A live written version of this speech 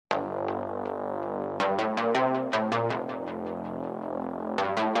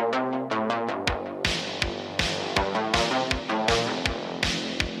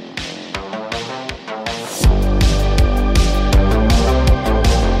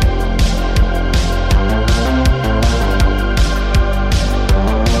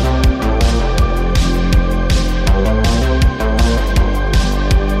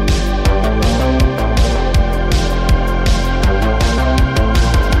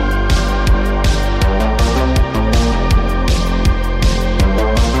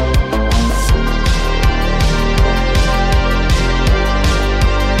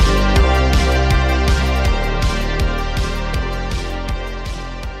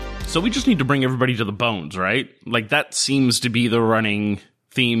So we just need to bring everybody to the bones, right? Like, that seems to be the running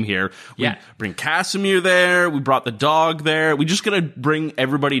theme here. We bring Casimir there. We brought the dog there. We just gotta bring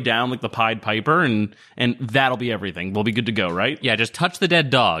everybody down like the Pied Piper, and that'll be everything. We'll be good to go, right? Yeah, just touch the dead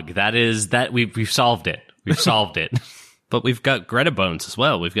dog. We've solved it. We've solved it. But we've got Greta bones as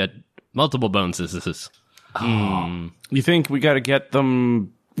well. We've got multiple bones. You think we got to get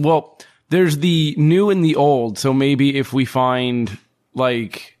them? Well, there's the new and the old. So maybe if we find,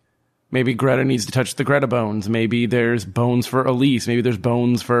 like, maybe Greta needs to touch the Greta bones. Maybe there's bones for Elise. Maybe there's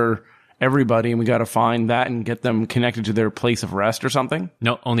bones for everybody, and we got to find that and get them connected to their place of rest or something.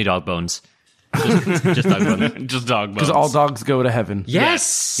 No, only dog bones. Just dog bones. Just dog bones. Because all dogs go to heaven. Yes!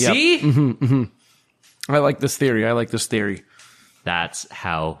 See? I like this theory. That's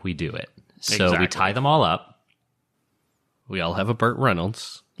how we do it. So Exactly. we tie them all up. We all have a Burt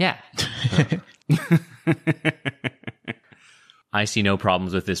Reynolds. Yeah. I see no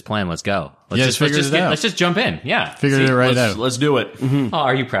problems with this plan. Let's go. Let's just jump in. Yeah. Figured it right out. Let's do it. Oh,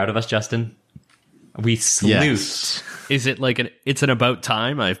 are you proud of us, Justin? We sleuthed. Yes. Is it like it's an about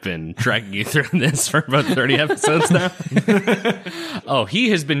time? I've been dragging you through this for about 30 episodes now. Oh,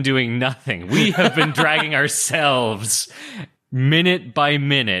 he has been doing nothing. We have been dragging ourselves minute by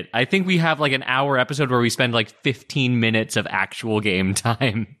minute. I think we have like an hour episode where we spend like 15 minutes of actual game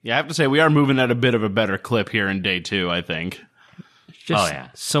time. Yeah, I have to say, we are moving at a bit of a better clip here in day 2, I think. Just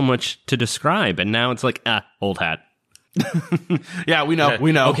so much to describe. And now it's like, old hat. Yeah, we know.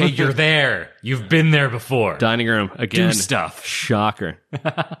 Okay, you're there. You've been there before. Dining room again. Do stuff. Shocker.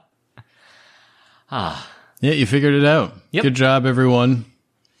 Yeah, you figured it out. Yep. Good job, everyone.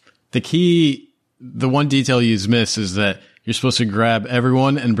 The one detail you miss is that you're supposed to grab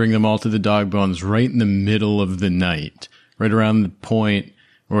everyone and bring them all to the dog bones right in the middle of the night, right around the point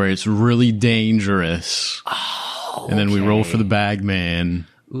where it's really dangerous. Oh, and then we roll for the bag man.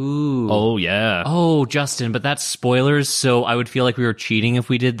 Ooh. Oh, yeah. Oh, Justin, but that's spoilers, so I would feel like we were cheating if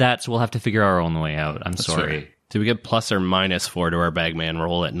we did that, so we'll have to figure our own way out. I'm sorry. Do we get plus or minus 4 to our bagman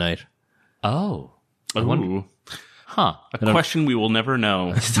roll at night? Oh. Ooh. Huh. A question we will never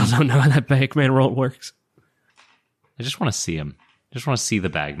know. I still don't know how that bagman roll works. I just want to see him. I just want to see the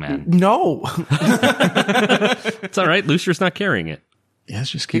bagman. No. It's all right. Lucer's not carrying it.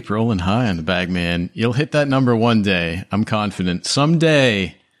 Yes, just keep rolling high on the bag man. You'll hit that number one day. I'm confident.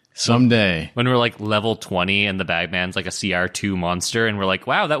 Someday. When we're like level 20 and the bagman's like a CR2 monster, and we're like,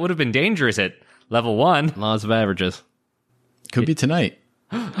 wow, that would have been dangerous at level 1. Laws of averages. Could be tonight.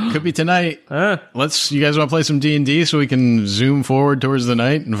 Could be tonight. You guys want to play some D&D so we can zoom forward towards the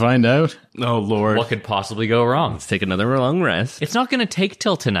night and find out? Oh, Lord. What could possibly go wrong? Let's take another long rest. It's not going to take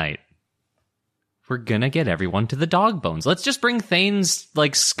till tonight. We're going to get everyone to the dog bones. Let's just bring Thane's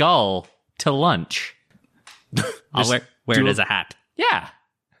like skull to lunch. I'll wear it as a hat. Yeah.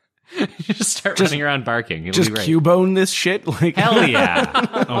 Just start running around barking. It'll Just be great. Cubone this shit? Like, Hell yeah.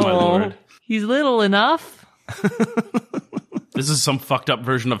 Oh, my Lord. He's little enough. This is some fucked up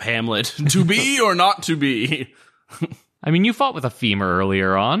version of Hamlet. To be or not to be? I mean, you fought with a femur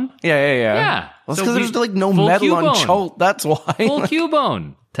earlier on. Yeah. Yeah. Well, So because we- there's like no full metal on Cubone. Cholt. That's why. Full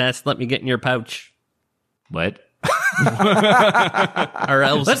Cubone. Tess, let me get in your pouch. What? Our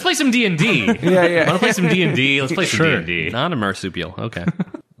elves. Let's play some D&D. Yeah. Want to play some D&D? Let's play some Sure. D&D. Not a marsupial. Okay.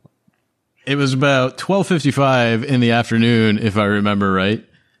 It was about 12:55 in the afternoon, if I remember right.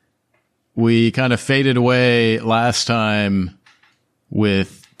 We kind of faded away last time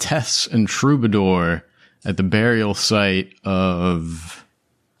with Tess and Troubadour at the burial site of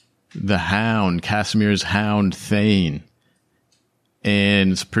the hound, Casimir's hound, Thane.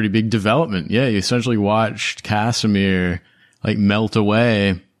 And it's a pretty big development. Yeah, you essentially watched Casimir like melt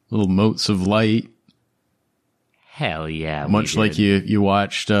away, little motes of light. Hell yeah. Much like you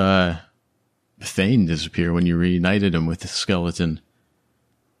watched Thane disappear when you reunited him with the skeleton.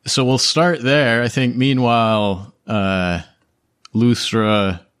 So we'll start there. I think meanwhile, Lustra,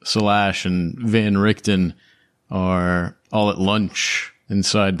 Salash, and Van Richten are all at lunch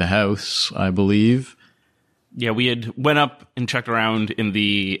inside the house, I believe. Yeah, we had went up and checked around in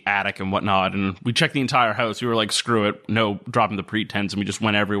the attic and whatnot, and we checked the entire house. We were like, screw it, no dropping the pretense, and we just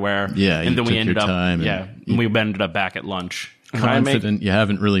went everywhere. Yeah, and you then we took ended your up, time and we ended up back at lunch. Confident you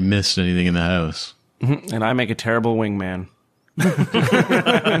haven't really missed anything in the house. And I make a terrible wingman. You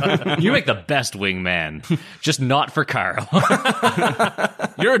make the best wingman. Just not for Carl.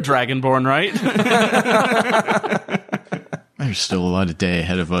 You're a dragonborn, right? There's still a lot of day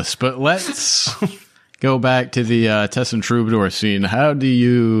ahead of us, but let's go back to the Tess and Troubadour scene. How do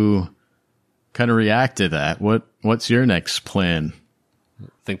you kind of react to that? What's your next plan?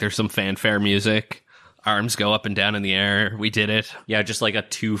 Think there's some fanfare music. Arms go up and down in the air. We did it. Yeah, just like a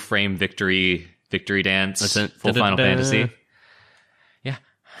 2-frame victory dance. That's it. Full Final Da-da-da. Fantasy. Yeah.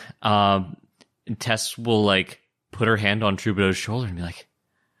 Tess will like put her hand on Troubadour's shoulder and be like,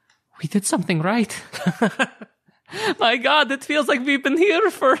 "We did something right." My God, it feels like we've been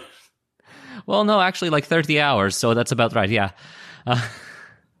here for... Well, no, actually like 30 hours, so that's about right, yeah.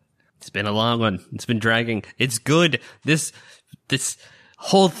 It's been a long one. It's been dragging. It's good. This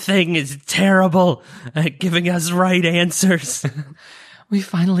whole thing is terrible at giving us right answers. We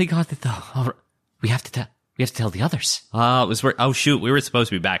finally got it, though. All right. We have to tell the others. Oh shoot, we were supposed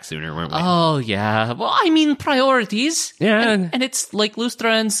to be back sooner, weren't we? Oh, yeah. Well, I mean, priorities. Yeah. And it's like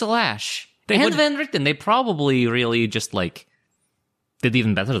Lustra and Slash. And Van Richten, they probably really just like did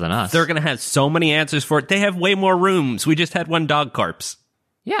even better than us. They're gonna have so many answers for it. They have way more rooms. We just had one dog corpse.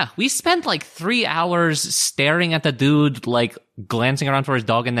 Yeah, we spent like 3 hours staring at the dude, like glancing around for his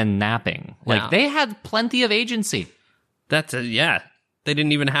dog and then napping. Like Yeah. they had plenty of agency. Yeah. They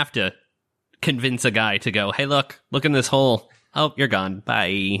didn't even have to convince a guy to go, hey, look in this hole. Oh, you're gone.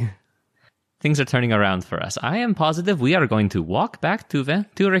 Bye. Things are turning around for us. I am positive we are going to walk back to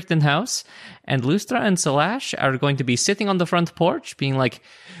Richten House, and Lustra and Slash are going to be sitting on the front porch being like,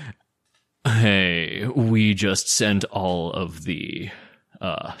 "Hey, we just sent all of the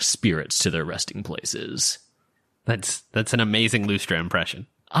spirits to their resting places." That's an amazing Lustra impression.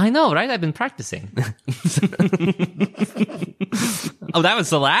 I know, right? I've been practicing. Oh, that was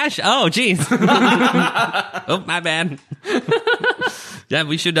Slash? Oh, jeez. Oh, my bad. Yeah,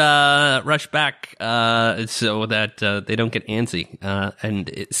 we should rush back so that they don't get antsy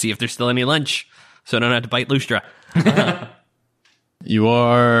and see if there's still any lunch so I don't have to bite Lustra. You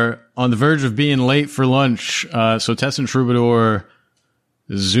are on the verge of being late for lunch. So Tess and Troubadour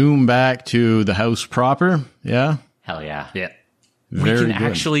zoom back to the house proper. Yeah? Hell yeah. Yeah. We Very can good.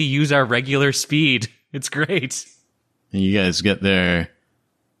 actually use our regular speed. It's great. And you guys get there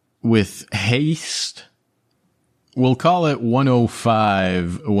with haste. We'll call it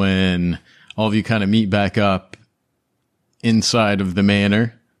 1:05 when all of you kind of meet back up inside of the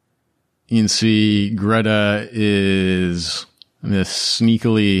manor. You can see Greta is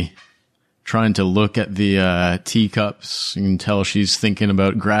sneakily trying to look at the teacups. You can tell she's thinking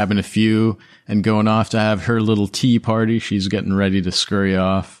about grabbing a few and going off to have her little tea party. She's getting ready to scurry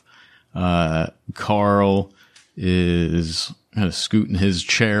off. Carl is kind of scooting his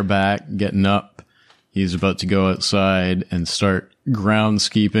chair back, getting up. He's about to go outside and start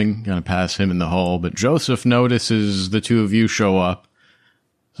groundskeeping. Gonna pass him in the hall, but Joseph notices the two of you show up.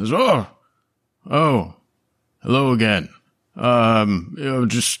 Says, "Oh, hello again.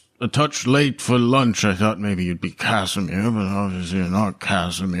 Just a touch late for lunch. I thought maybe you'd be Casimir, but obviously you're not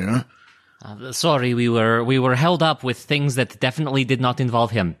Casimir." Sorry, we were held up with things that definitely did not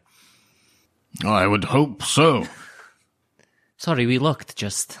involve him. I would hope so. Sorry, we looked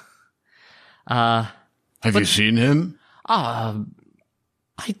just... Have you seen him? I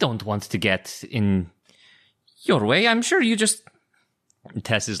don't want to get in your way. I'm sure you just...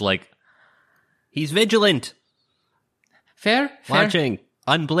 Tess is like, He's vigilant. fair? Watching.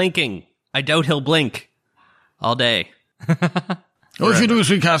 Unblinking. I doubt he'll blink. All day. If you do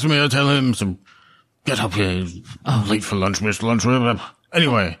see Casimir, tell him to get up here. Late for lunch, Mr. Lunch.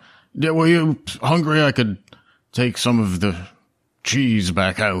 Anyway, were you hungry? I could take some of the cheese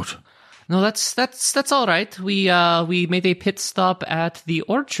back out. No, that's all right. We made a pit stop at the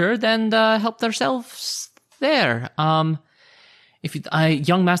orchard and helped ourselves there. Young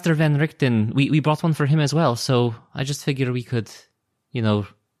Master Van Richten, we brought one for him as well. So I just figured we could,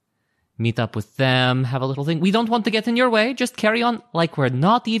 meet up with them, have a little thing. We don't want to get in your way. Just carry on like we're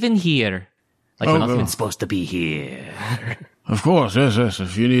not even here. Like we're not even supposed to be here. Of course, yes,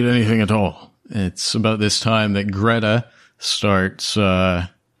 if you need anything at all. It's about this time that Greta starts to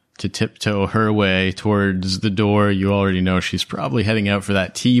tiptoe her way towards the door. You already know she's probably heading out for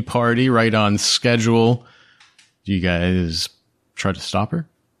that tea party right on schedule. Do you guys try to stop her?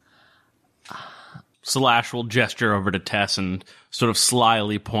 Slash will gesture over to Tess and sort of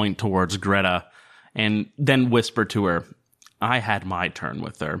slyly point towards Greta and then whisper to her, "I had my turn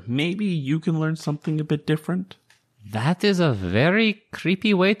with her. Maybe you can learn something a bit different." That is a very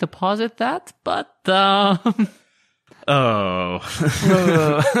creepy way to posit that, but Oh.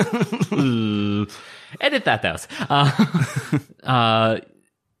 edit that out.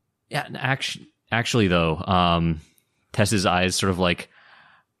 Yeah, actually though, Tess's eyes sort of like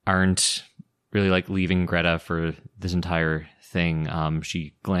aren't really like leaving Greta for this entire thing.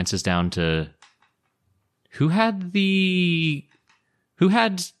 She glances down to who had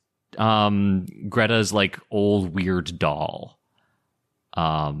Greta's like old weird doll.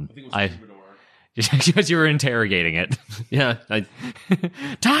 Just because you were interrogating it. Yeah,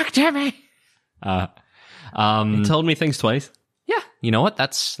 Talk to me. he told me things twice. Yeah, you know what?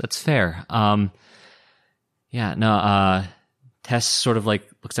 That's fair. Yeah, no. Tess sort of like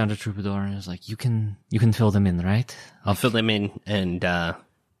looks down to Troubadour and is like, "You can fill them in, right? I'll fill them in, and I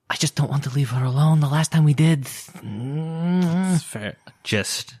just don't want to leave her alone. The last time we did, it's fair.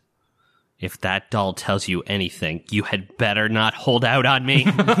 Just if that doll tells you anything, you had better not hold out on me."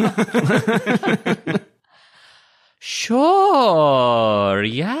 Sure.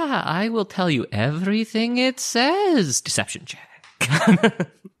 Yeah, I will tell you everything it says. Deception check.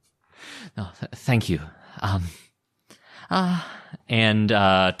 No, thank you. And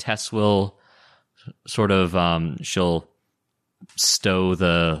Tess will sort of she'll stow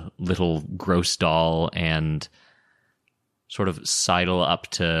the little gross doll and sort of sidle up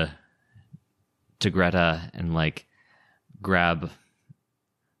to Greta and like grab,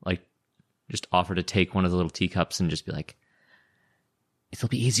 like just offer to take one of the little teacups and just be like, "It'll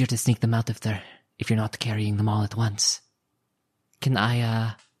be easier to sneak them out if you're not carrying them all at once. Can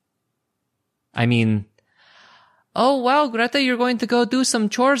I mean, oh wow, Greta, you're going to go do some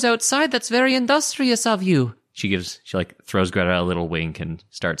chores outside. That's very industrious of you." She like throws Greta a little wink and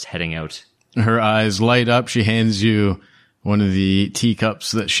starts heading out. Her eyes light up. She hands you one of the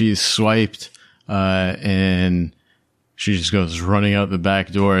teacups that she's swiped, and she just goes running out the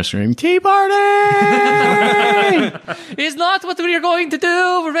back door, screaming, "Tea party!" Is not what we're going to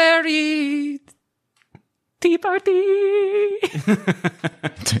do. We're very tea party.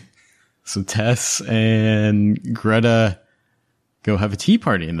 So Tess and Greta go have a tea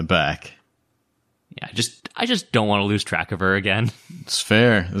party in the back. Yeah, I just don't want to lose track of her again. It's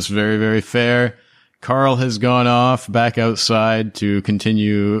fair. It's very, very fair. Carl has gone off back outside to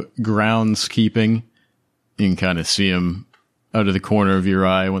continue groundskeeping. You can kind of see him out of the corner of your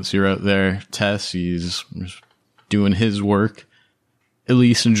eye once you're out there. Tess, he's doing his work.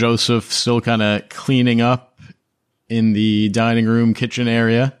 Elise and Joseph still kind of cleaning up in the dining room kitchen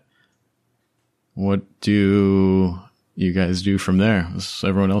area. What do you guys do from there? What's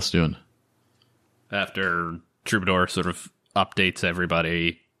everyone else doing? After Troubadour sort of updates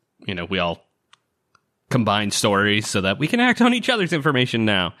everybody, we all combine stories so that we can act on each other's information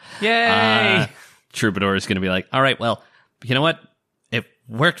now. Yay! Troubadour is going to be like, "All right, well, you know what? It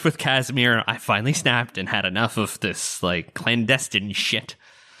worked with Casimir. I finally snapped and had enough of this, like, clandestine shit.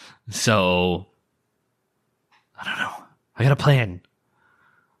 So, I don't know. I got a plan.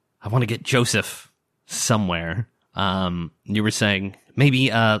 I want to get Joseph somewhere." You were saying maybe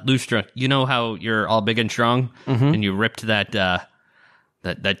Lustra. You know how you're all big and strong, and you ripped that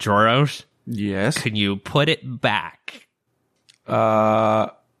drawer out. Yes. Can you put it back?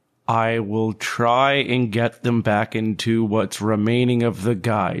 I will try and get them back into what's remaining of the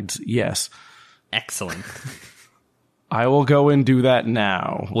guides. Yes. Excellent. I will go and do that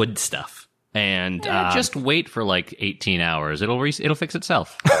now. Wood stuff. And just wait for like 18 hours. It'll fix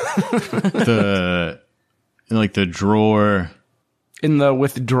itself. The drawer In the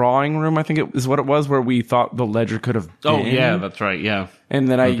withdrawing room, I think it is what it was, where we thought the ledger could have been. Oh, yeah, that's right, yeah. And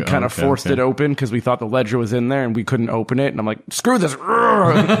then I kind of forced it open because we thought the ledger was in there and we couldn't open it. And I'm like, screw this.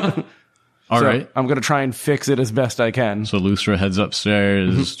 All right. I'm going to try and fix it as best I can. So Lustra heads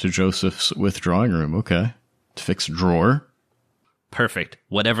upstairs to Joseph's withdrawing room. Okay. To fix a drawer. Perfect.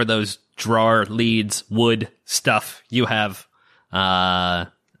 Whatever those drawer leads, wood stuff you have,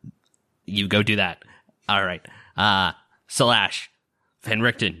 you go do that. All right. Salash, Van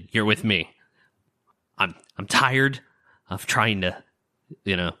Richten, you're with me. I'm tired of trying to,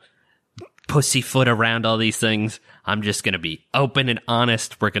 pussyfoot around all these things. I'm just going to be open and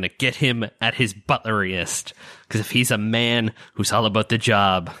honest. We're going to get him at his butleriest. Because if he's a man who's all about the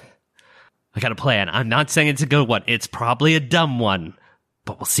job, I got a plan. I'm not saying it's a good one. It's probably a dumb one.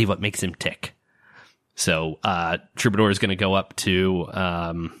 But we'll see what makes him tick. So Troubadour is going to go up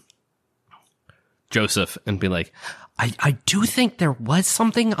to Joseph and be like, I do think there was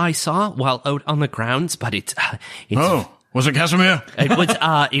something I saw while out on the grounds, but it's was it Casimir?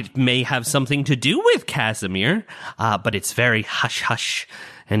 it may have something to do with Casimir, but it's very hush-hush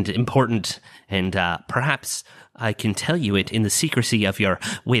and important, and perhaps I can tell you it in the secrecy of your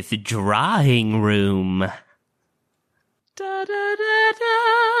withdrawing room. Da, da, da,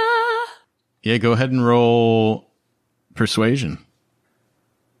 da. Yeah, go ahead and roll persuasion.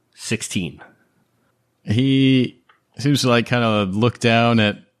 16. He seems to kind of look down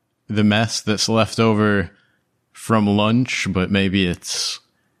at the mess that's left over from lunch, but maybe it's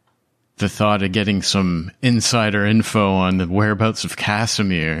the thought of getting some insider info on the whereabouts of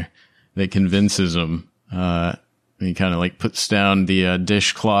Casimir that convinces him. He kind of puts down the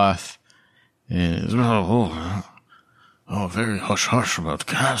dishcloth And very hush-hush about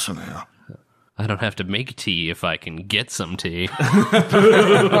Casimir. I don't have to make tea if I can get some tea.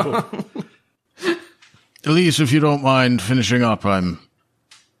 Elise, if you don't mind finishing up, I'm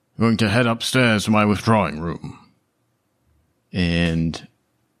going to head upstairs to my withdrawing room. And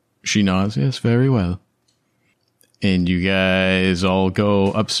she nods, yes, very well. And you guys all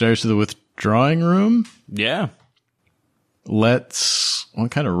go upstairs to the withdrawing room? Yeah. What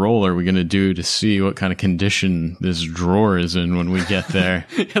kind of roll are we going to do to see what kind of condition this drawer is in when we get there?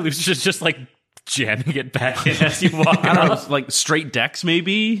 Lucy's just like jamming it back in as you walk I don't know, out. like straight dex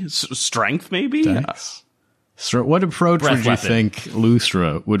maybe? Strength maybe? Dex? So what approach Breath would you weapon. think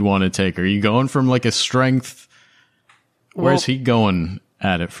Lustra would want to take? Are you going from like a strength? Where's he going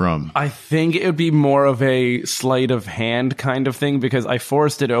at it from? I think it would be more of a sleight of hand kind of thing because I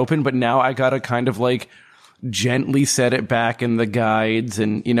forced it open, but now I gotta kind of like gently set it back in the guides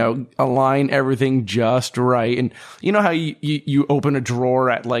and, you know, align everything just right. And you know how you open a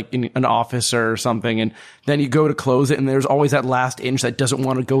drawer at like in an office or something and then you go to close it and there's always that last inch that doesn't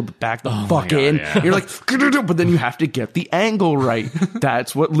want to go back the fuck in. yeah. You're like, but then you have to get the angle right.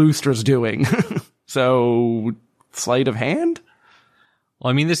 That's what Lustra's doing. So sleight of hand? Well,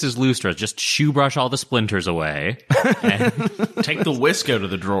 I mean, this is Lustra. Just shoe brush all the splinters away. And Take the whisk out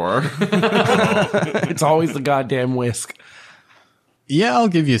of the drawer. It's always the goddamn whisk. Yeah, I'll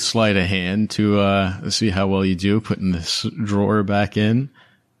give you a sleight of hand to see how well you do putting this drawer back in.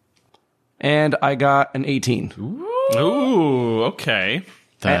 And I got an 18. Ooh, okay.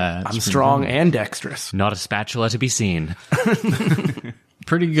 That's I'm strong and dexterous. not a spatula to be seen.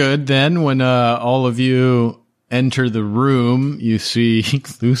 pretty good. Then when all of you enter the room, you see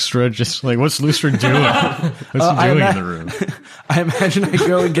Lustra just like, what's Lustra doing? What's he doing in the room? I imagine I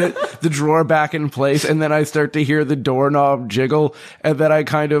go and get the drawer back in place, and then I start to hear the doorknob jiggle, and then I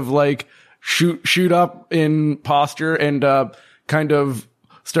kind of like shoot up in posture and kind of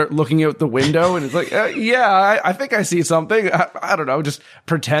start looking out the window, and it's like, I think I see something. I don't know, just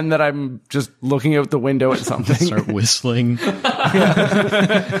pretend that I'm just looking out the window at something. Start whistling.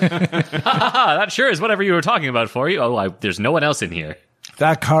 That sure is whatever you were talking about for you. Oh, there's no one else in here.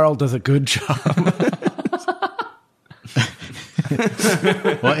 That Carl does a good job.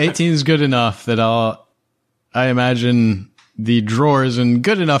 Well, 18 is good enough that I imagine the drawer is in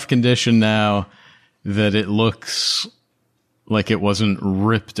good enough condition now that it looks like it wasn't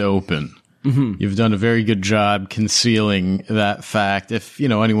ripped open. Mm-hmm. You've done a very good job concealing that fact. If,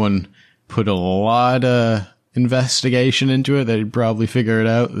 anyone put a lot of investigation into it, they'd probably figure it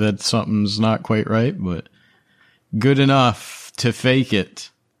out that something's not quite right, but good enough to fake it.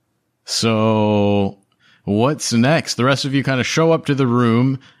 So what's next? The rest of you kind of show up to the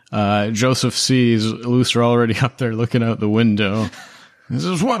room. Joseph sees Lustra already up there looking out the window. He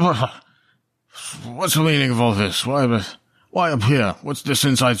says, what's the meaning of all this? Why up here? What's this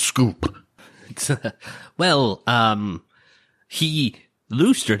inside scoop? Well,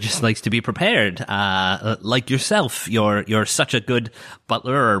 Lustra just likes to be prepared. Like yourself, you're such a good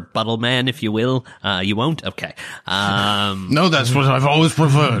butler or buttle man, if you will. You won't? Okay. No, that's what I've always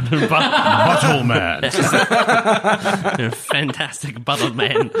preferred. Buttle man. You're a fantastic buttle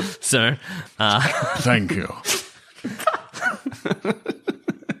man, sir. Thank you.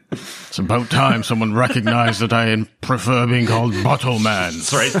 It's about time someone recognized that I prefer being called Buttle Man.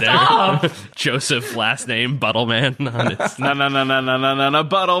 It's right there. Joseph, last name, buttle man. No,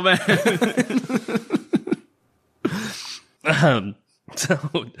 buttle man.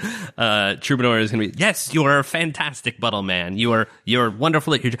 Troubadour is going to be, yes, you are a fantastic buttle man. You're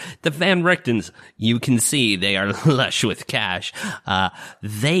wonderful at your the Van Richtens, you can see they are lush with cash.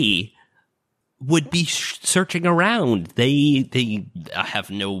 They would be searching around. They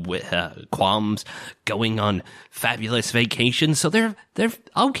have no qualms going on fabulous vacations, so they're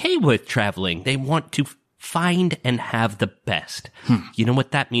okay with traveling. They want to find and have the best. You know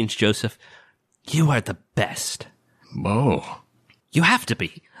what that means, Joseph? You are the best. Oh. You have to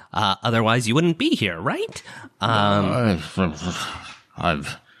be. Otherwise you wouldn't be here, right?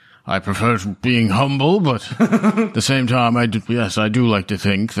 I prefer being humble, but at the same time, I do like to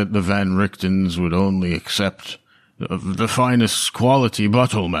think that the Van Richtens would only accept the finest quality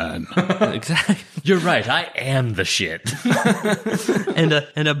buttle man. Exactly. You're right. I am the shit. and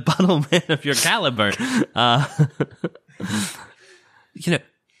a buttle man of your caliber.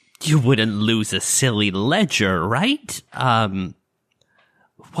 You wouldn't lose a silly ledger, right?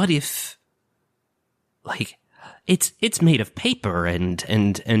 What if, it's made of paper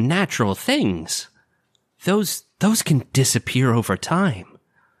and natural things. Those can disappear over time.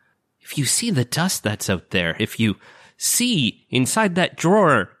 If you see the dust that's out there, if you see inside that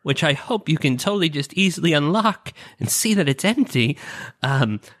drawer, which I hope you can totally just easily unlock and see that it's empty,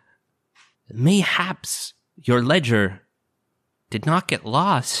 mayhaps your ledger did not get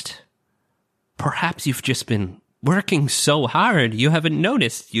lost. Perhaps you've just been working so hard you haven't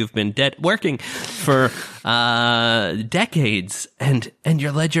noticed you've been working for decades, and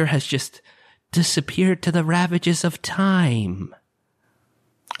your ledger has just disappeared to the ravages of time.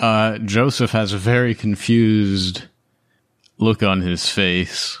 Joseph has a very confused look on his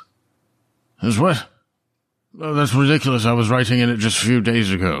face. As what? Oh, that's ridiculous. I was writing in it just a few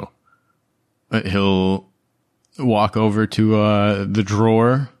days ago. He'll walk over to the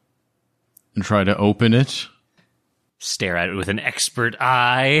drawer and try to open it. Stare at it with an expert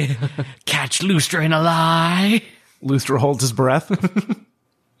eye. Catch Lustra in a lie. Lustra holds his breath.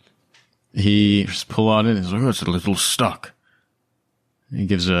 He just pull on it and he's like, oh, it's a little stuck. He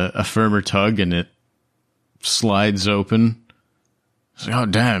gives a firmer tug and it slides open. He's like, oh,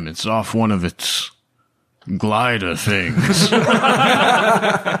 damn, it's off one of its glider things.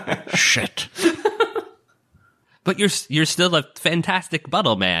 Shit. But you're still a fantastic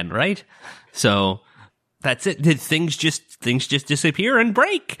bottle man, right? So that's it. Did things just disappear and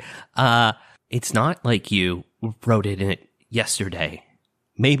break? It's not like you wrote it in it yesterday.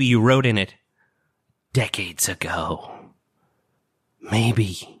 Maybe you wrote in it decades ago.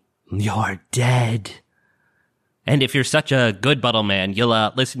 Maybe you're dead. And if you're such a good bottle man,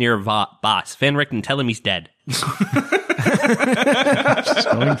 you'll listen to your boss, Van Richten, and tell him he's dead. Just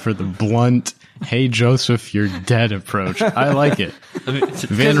going for the blunt, hey, Joseph, you're dead approach. I like it.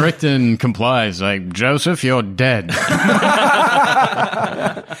 Van Richten complies, like, Joseph, you're dead.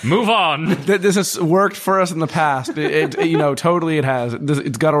 Move on. This has worked for us in the past. Totally it has.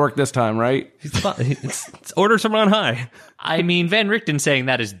 It's got to work this time, right? It's orders from on high. I mean, Van Richten saying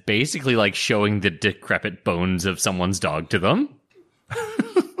that is basically like showing the decrepit bones of someone's dog to them.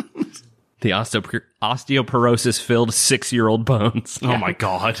 The osteoporosis-filled 6-year-old bones. Oh my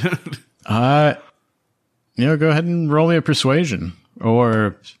god. Go ahead and roll me a persuasion.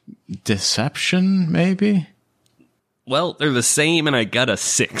 Or deception, maybe? Well, they're the same, and I got a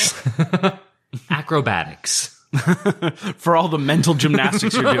 6. Acrobatics. For all the mental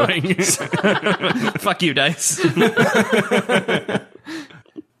gymnastics you're doing. Fuck you, dice.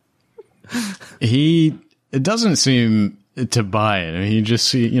 It doesn't seem to buy it. I mean,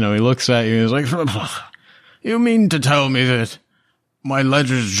 he looks at you and he's like, you mean to tell me that my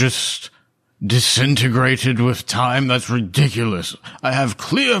ledger's just disintegrated with time? That's ridiculous. I have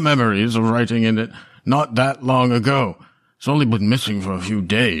clear memories of writing in it not that long ago. It's only been missing for a few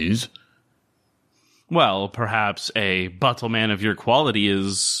days. Well, perhaps a bottle man of your quality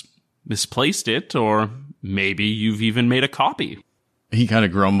has misplaced it, or maybe you've even made a copy. He kind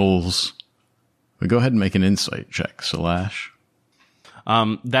of grumbles. But go ahead and make an insight check, Salash.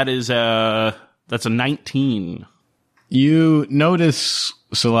 That's a 19. You notice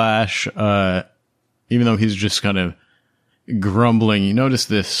Salash, even though he's just kind of grumbling, you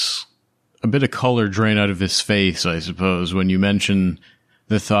notice a bit of color drain out of his face, I suppose, when you mention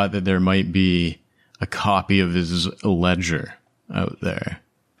the thought that there might be a copy of his ledger out there.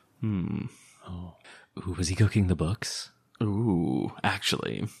 Oh. Ooh, was he cooking the books? Ooh,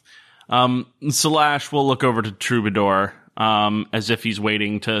 actually. Salash will look over to Troubadour, as if he's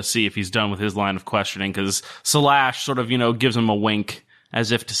waiting to see if he's done with his line of questioning, because Salash sort of, gives him a wink,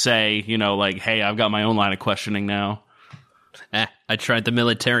 as if to say, like, hey, I've got my own line of questioning now. I tried the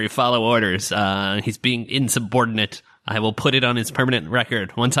military, follow orders. He's being insubordinate. I will put it on his permanent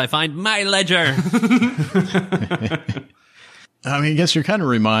record once I find my ledger. I mean, I guess you're kind of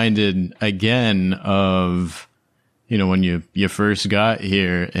reminded again of, when you first got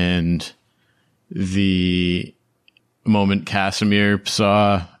here and the moment Casimir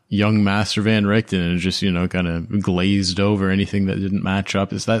saw young Master Van Richten and just, kind of glazed over anything that didn't match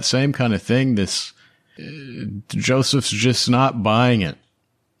up. It's that same kind of thing. Joseph's just not buying it.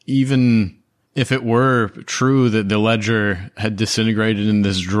 Even if it were true that the ledger had disintegrated in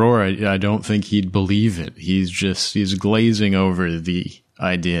this drawer, I don't think he'd believe it. He's glazing over the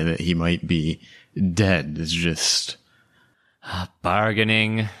idea that he might be dead. It's just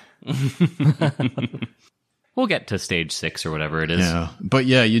bargaining. We'll get to stage 6 or whatever it is. Yeah. But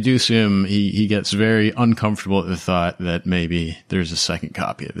yeah, you do see him. He gets very uncomfortable at the thought that maybe there's a second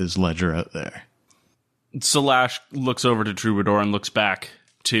copy of his ledger out there. Salash looks over to Troubadour and looks back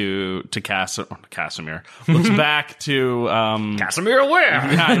to Casimir. Looks back to Casimir where?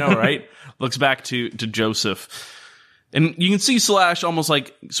 Yeah, I know, right? Looks back to Joseph. And you can see Salash almost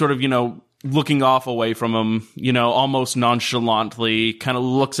like sort of, looking off away from him, you know, almost nonchalantly, kind of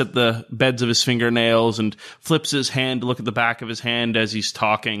looks at the beds of his fingernails and flips his hand to look at the back of his hand as he's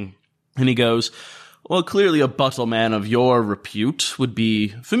talking. And he goes, well, clearly a buttle man of your repute would be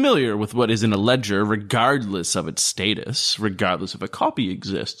familiar with what is in a ledger, regardless of its status, regardless if a copy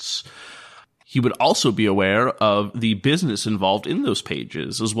exists. He would also be aware of the business involved in those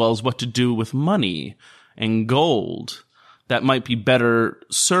pages, as well as what to do with money and gold that might be better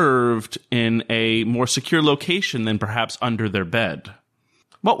served in a more secure location than perhaps under their bed.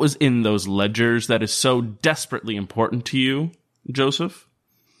 What was in those ledgers that is so desperately important to you, Joseph?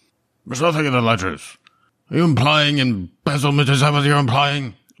 There's nothing in the ledgers. Are you implying embezzlement? Is that what you're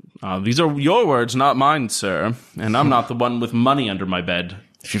implying? These are your words, not mine, sir. And I'm not the one with money under my bed.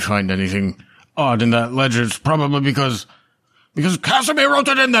 If you find anything odd in that ledger, it's probably because Casimir wrote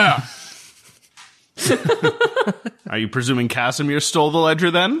it in there. Are you presuming Casimir stole the ledger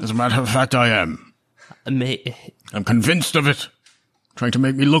then? As a matter of fact, I am. I'm convinced of it. Trying to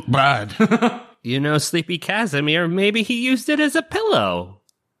make me look bad. You know, Sleepy Casimir, maybe he used it as a pillow.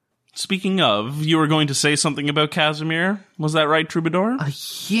 Speaking of, you were going to say something about Casimir. Was that right, Troubadour?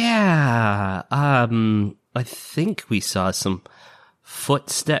 Yeah. I think we saw some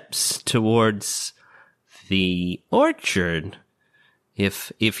footsteps towards the orchard.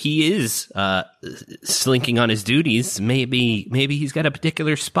 If he is slinking on his duties, maybe he's got a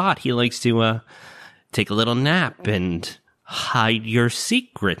particular spot he likes to take a little nap and hide your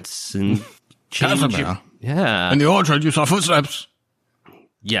secrets and change Casimir? Yeah. In the orchard, you saw footsteps.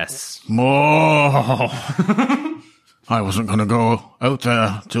 Yes. Oh. I wasn't going to go out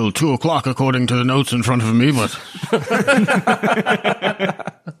there till 2 o'clock according to the notes in front of me, but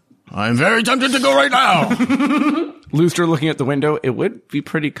I'm very tempted to go right now. Looster looking at the window, it would be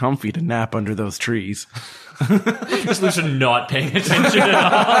pretty comfy to nap under those trees. Just Lucia not paying attention at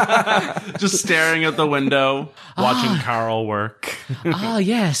all. Just staring at the window, watching Carl work. Ah,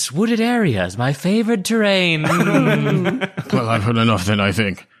 yes, wooded areas, my favorite terrain. Well, I've heard enough then, I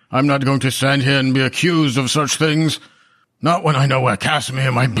think. I'm not going to stand here and be accused of such things. Not when I know where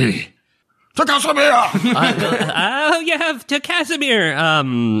Casimir might be. To Casimir! To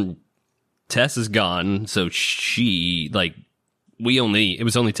Casimir. Tess is gone, so it was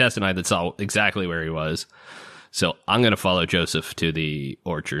only Tess and I that saw exactly where he was. So I'm going to follow Joseph to the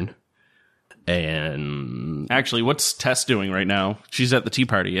orchard. And Actually, what's Tess doing right now? She's at the tea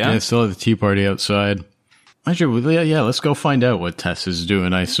party, yeah? Yeah, still at the tea party outside. Actually, yeah, let's go find out what Tess is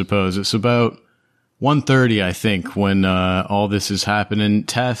doing, I suppose. It's about 1:30, I think, when all this is happening.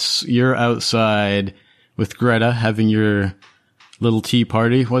 Tess, you're outside with Greta having your little tea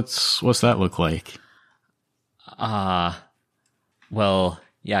party. What's that look like? Well,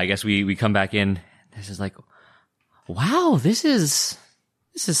 yeah, I guess we come back in. This is like, wow, this is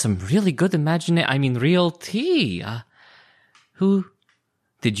some really good real tea. Who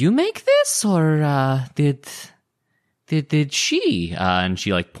did you make this, or did she? And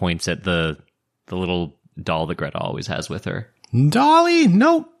she like points at the little doll that Greta always has with her. Dolly?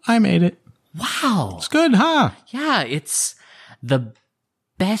 Nope, I made it. Wow, It's good, huh? yeah, it's the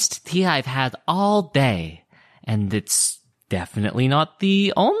best tea I've had all day, and it's definitely not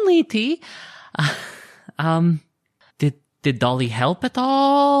the only tea. Did Dolly help at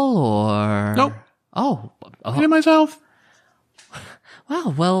all, or Nope. Oh, I did it myself.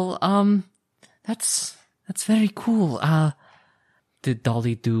 wow. Well, that's very cool. Did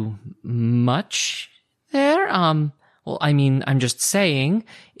Dolly do much there? Well, I mean, I'm just saying,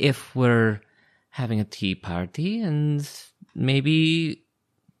 if we're having a tea party and maybe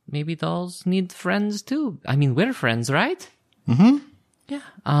dolls need friends too. I mean, we're friends, right? Mm-hmm. Yeah.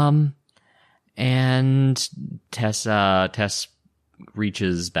 And Tess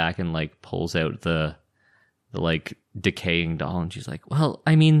reaches back and like pulls out the like decaying doll, and she's like, well,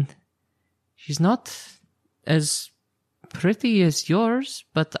 I mean, she's not as pretty as yours,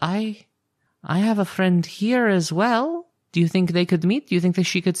 but I have a friend here as well. Do you think they could meet? Do you think that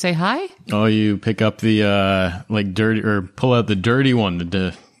she could say hi? Oh, you pick up the like dirty, or pull out the dirty one,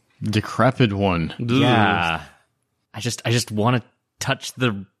 the decrepit one. Yeah. I just want to touch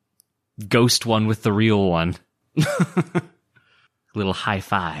the ghost one with the real one. Little high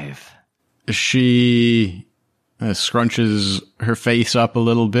five. She scrunches her face up a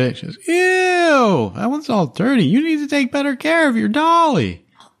little bit. She says, ew, that one's all dirty. You need to take better care of your dolly.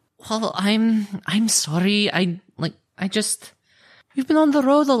 Well, I'm sorry. We've been on the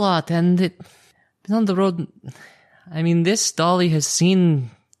road a lot, and I mean, this dolly has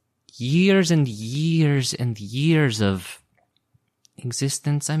seen years and years and years of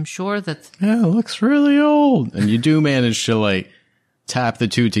existence. I'm sure that. Yeah, it looks really old. And you do manage to like tap the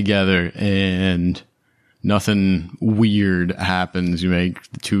two together and nothing weird happens. You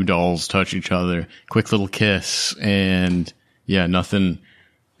make the two dolls touch each other, quick little kiss, and yeah, nothing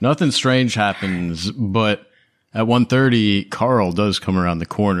strange happens. But at 1:30, Carl does come around the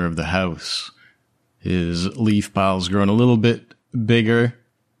corner of the house. His leaf pile's grown a little bit bigger,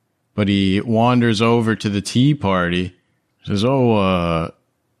 but he wanders over to the tea party. Says,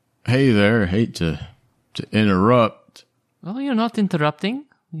 hey there, hate to interrupt. Oh, you're not interrupting.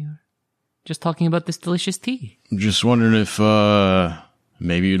 You're just talking about this delicious tea. I'm just wondering if,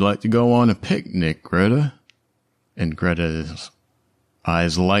 maybe you'd like to go on a picnic, Greta? And Greta's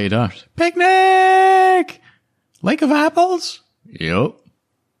eyes light up. Picnic! Lake of Apples? Yep.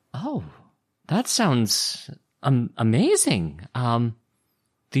 Oh, that sounds amazing.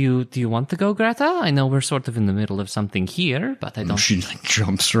 Do you want to go, Greta? I know we're sort of in the middle of something here, but I don't... She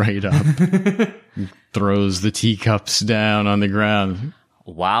jumps right up. Throws the teacups down on the ground.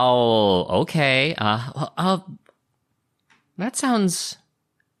 Wow, okay. That sounds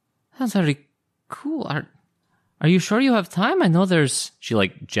very cool. Are you sure you have time? I know there's... She,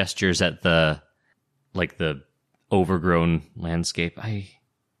 gestures at the overgrown landscape. I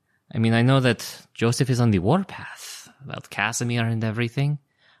mean, I know that Joseph is on the warpath about Casimir and everything.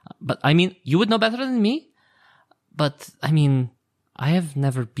 But, I mean, you would know better than me. But, I mean, I have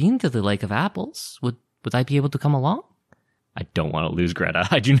never been to the Lake of Apples. Would I be able to come along? I don't want to lose Greta.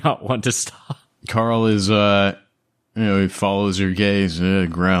 I do not want to stop. Carl is, he follows your gaze.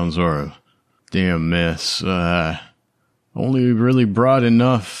 Grounds are a damn mess. Only really brought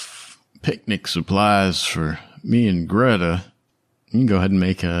enough picnic supplies for me and Greta. You can go ahead and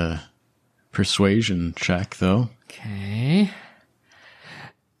make a persuasion check, though. Okay.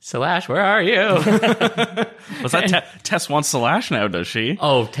 Slash, where are you? Was that Tess wants Slash now, does she?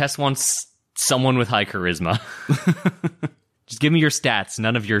 Oh, Tess wants someone with high charisma. Just give me your stats,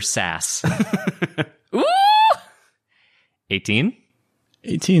 none of your sass. Ooh! 18?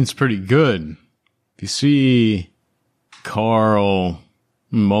 18's pretty good. You see Carl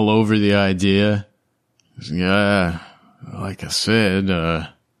mull over the idea. Yeah, like I said,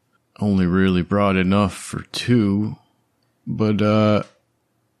 only really brought enough for two. But,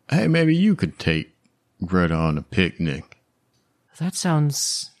 hey, maybe you could take Greta on a picnic. That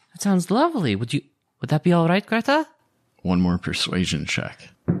sounds lovely. Would that be all right, Greta? One more persuasion check.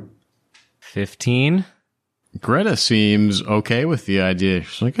 15. Greta seems okay with the idea.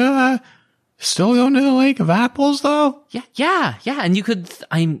 She's like, still going to the Lake of Apples, though? Yeah. And you could,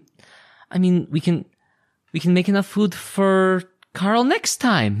 I mean, we can make enough food for Carl next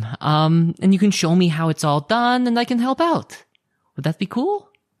time. And you can show me how it's all done and I can help out. Would that be cool?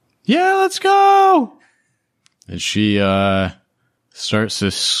 Yeah, let's go! And she, starts to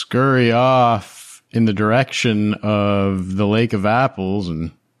scurry off in the direction of the Lake of Apples,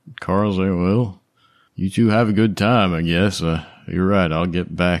 and Carl's like, well, you two have a good time, I guess. You're right, I'll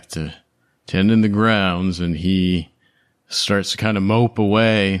get back to tending the grounds, and he starts to kind of mope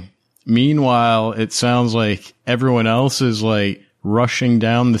away. Meanwhile, it sounds like everyone else is, rushing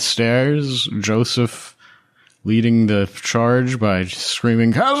down the stairs. Joseph leading the charge by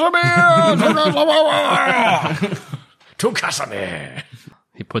screaming, Casimir! To Casimir!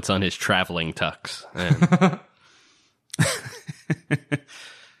 He puts on his traveling tux. And...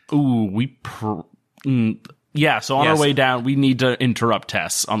 Yeah, so on our way down, we need to interrupt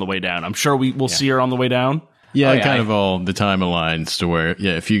Tess on the way down. I'm sure we'll see her on the way down. Yeah, kind of all the time aligns to where,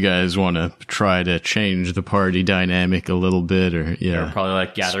 if you guys want to try to change the party dynamic a little bit, or, They're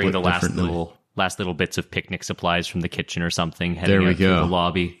probably gathering the last little bits of picnic supplies from the kitchen or something. There we through go. the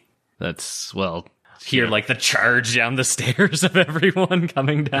lobby. That's, Hear the charge down the stairs of everyone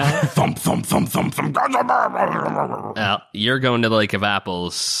coming down. Thump, thump, thump, thump, thump. You're going to the Lake of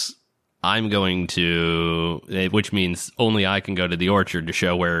Apples. I'm going to, which means only I can go to the orchard to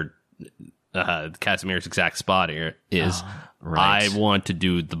show where Casimir's exact spot here is. Right. I want to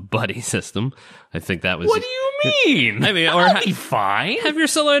do the buddy system. I think that was... What do you mean? I mean, That'll be fine. Have your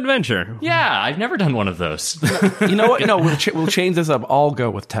solo adventure. Yeah, I've never done one of those. You know what? No, we'll change this up. I'll go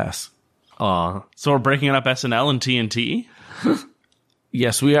with Tess. So we're breaking up SNL and TNT?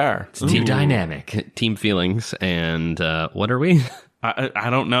 Yes, we are. It's team dynamic. Team feelings. And what are we? I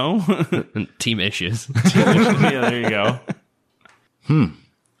don't know. Team issues. Yeah, there you go.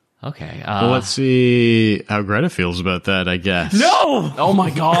 Okay. well, let's see how Greta feels about that, I guess. No! Oh my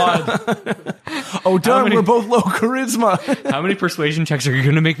god. Oh, darn, we're both low charisma. How many persuasion checks are you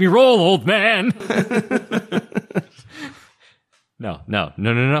going to make me roll, old man? No.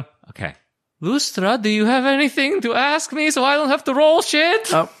 Okay. Lustra, do you have anything to ask me so I don't have to roll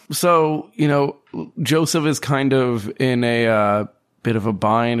shit? So, Joseph is kind of in a bit of a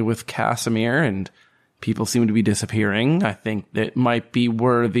bind with Casimir and people seem to be disappearing. I think that might be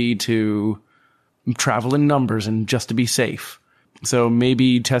worthy to travel in numbers and just to be safe. So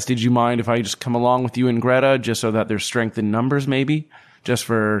maybe, Tess, did you mind if I just come along with you and Greta just so that there's strength in numbers maybe? Just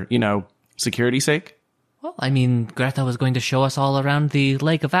for, security's sake? Well, I mean, Greta was going to show us all around the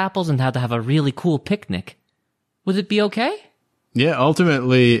Lake of Apples and how to have a really cool picnic. Would it be okay? Yeah,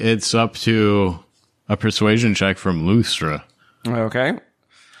 ultimately, it's up to a persuasion check from Lustra. Okay.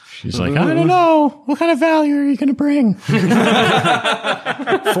 She's like, I don't know. What kind of value are you going to bring?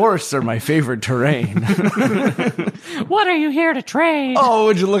 Forests are my favorite terrain. What are you here to trade? Oh,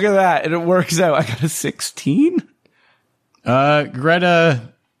 would you look at that? And it works out. I got a 16.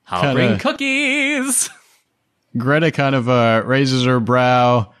 Greta. I'll bring cookies. Greta kind of raises her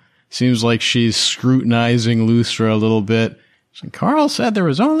brow. Seems like she's scrutinizing Lustra a little bit. She's like, Carl said there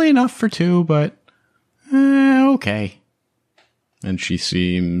was only enough for 2, but okay. And she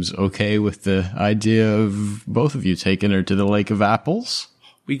seems okay with the idea of both of you taking her to the Lake of Apples.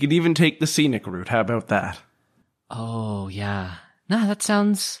 We could even take the scenic route. How about that? Oh, yeah. Nah, that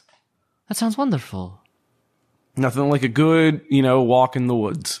sounds wonderful. Nothing like a good, walk in the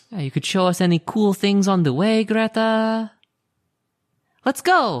woods. Yeah, you could show us any cool things on the way, Greta. Let's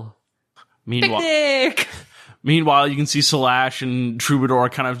go. Picnic! Meanwhile, you can see Slash and Troubadour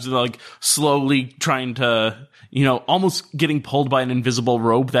kind of like slowly trying to, almost getting pulled by an invisible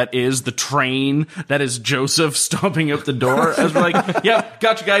rope that is the train that is Joseph stomping up the door. As we're like, yeah,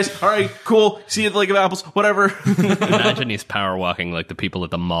 gotcha, guys. All right, cool. See you at the Lake of Apples. Whatever. Imagine he's power walking like the people at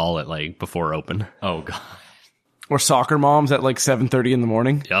the mall at before open. Oh, God. Or soccer moms at 7:30 in the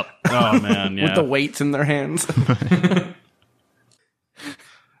morning. Yep. Oh, man, yeah. With the weights in their hands.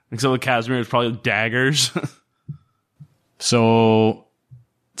 Except with Casimir, it's probably daggers. So,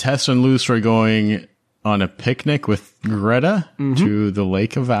 Tess and Lustra are going on a picnic with Greta to the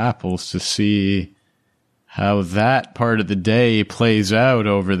Lake of Apples to see how that part of the day plays out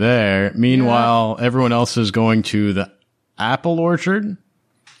over there. Meanwhile, everyone else is going to the apple orchard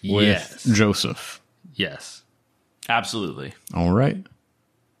with Joseph. Yes. Absolutely. All right.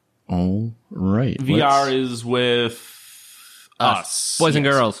 VR is with us. Boys and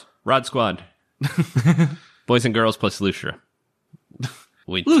girls. Rod Squad. Boys and girls plus Lustra.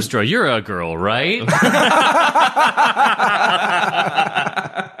 Lustra, you're a girl, right?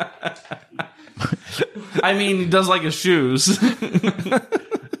 I mean, he does like his shoes.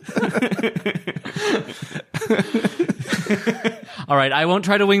 All right, I won't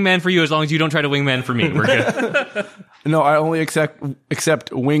try to wingman for you as long as you don't try to wingman for me. We're good. No, I only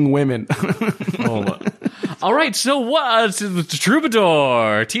accept wing women. All right, so what?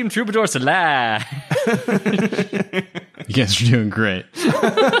 Troubadour. Team Troubadour Salah. You guys are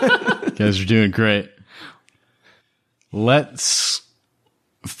doing great. Let's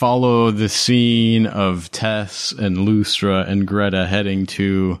follow the scene of Tess and Lustra and Greta heading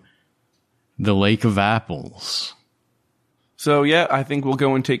to the Lake of Apples. So, yeah, I think we'll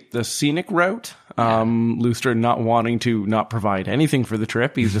go and take the scenic route. Lustra not wanting to not provide anything for the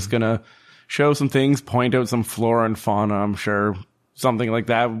trip. He's just going to show some things, point out some flora and fauna, I'm sure. Something like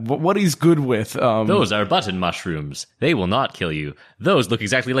that. What he's good with. Those are button mushrooms. They will not kill you. Those look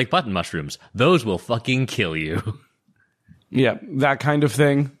exactly like button mushrooms. Those will fucking kill you. Yeah, that kind of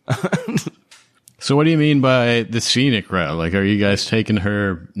thing. So what do you mean by the scenic route? Like, are you guys taking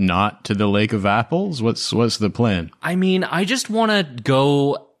her not to the Lake of Apples? What's the plan? I mean, I just want to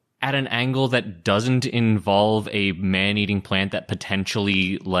go at an angle that doesn't involve a man-eating plant that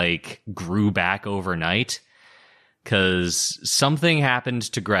potentially, grew back overnight. Because something happened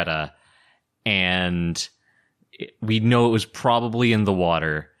to Greta, and we know it was probably in the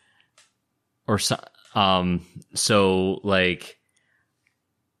water. Or I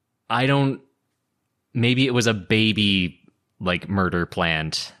don't... Maybe it was a baby, murder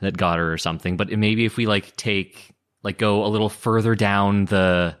plant that got her or something. But maybe if we, go a little further down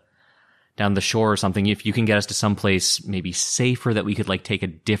the shore or something, if you can get us to someplace maybe safer that we could, take a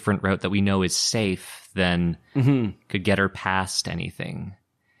different route that we know is safe, then could get her past anything.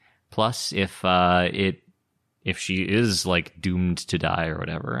 Plus, if she is, doomed to die or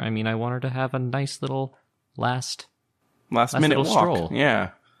whatever, I mean, I want her to have a nice little last minute little walk. stroll. Yeah.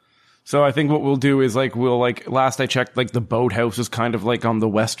 So I think what we'll do is last I checked, the boathouse is kind of on the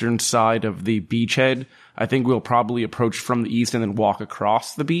western side of the beachhead. I think we'll probably approach from the east and then walk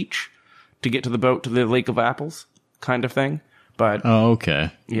across the beach to get to the boat to the Lake of Apples kind of thing. But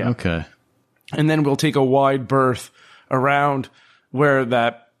okay. Yeah. Okay. And then we'll take a wide berth around where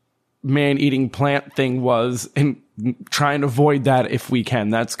that man-eating plant thing was and try and avoid that if we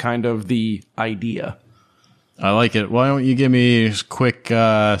can. That's kind of the idea. I like it. Why don't you give me a quick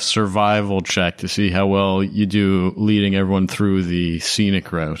survival check to see how well you do leading everyone through the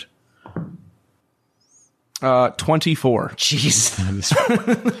scenic route? 24. Jeez.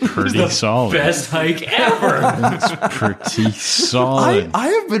 Pretty solid. Best hike ever. That's pretty solid. I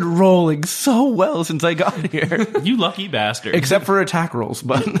have been rolling so well since I got here. You lucky bastard. Except for attack rolls,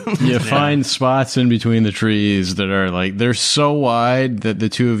 but You find spots in between the trees that are like, they're so wide that the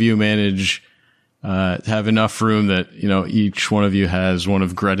two of you manage to have enough room that, you know, each one of you has one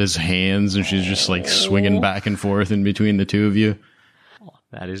of Greta's hands and she's just like swinging back and forth in between the two of you.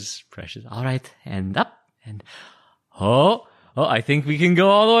 That is precious. All right, and up, and I think we can go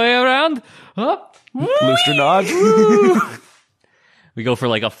all the way around. Up. Looster nods. We go for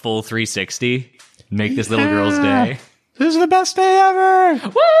like a full 360. Make this little girl's day. This is the best day ever.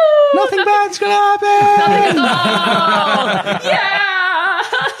 Woo! Nothing bad's gonna happen. Oh, yeah!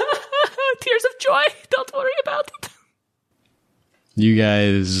 Tears of joy. Don't worry about it. You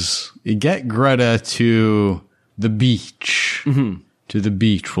guys get Greta to the beach. Mm-hmm. To the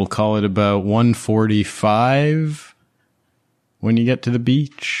beach. We'll call it about 1:45 when you get to the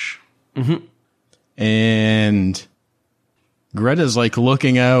beach. Mm-hmm. And Greta's like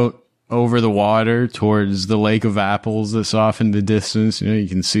looking out over the water towards the lake of apples that's off in the distance. You know, you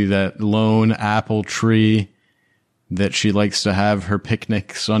can see that lone apple tree that she likes to have her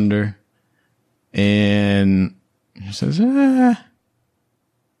picnics under. And she says,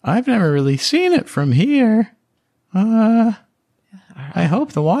 I've never really seen it from here. I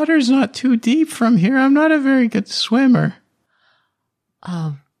hope the water's not too deep from here. I'm not a very good swimmer.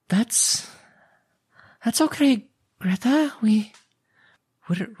 That's okay, Greta. We're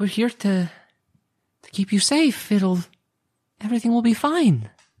here to keep you safe. Everything will be fine.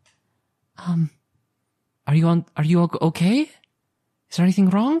 Are you okay? Is there anything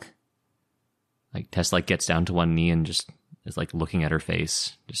wrong? Like Tess like gets down to one knee and just is like looking at her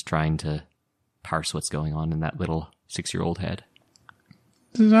face, just trying to parse what's going on in that little 6-year-old head.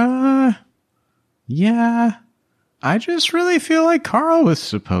 Yeah. I just really feel like Carl was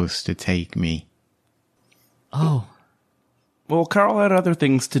supposed to take me. Oh. Well, Carl had other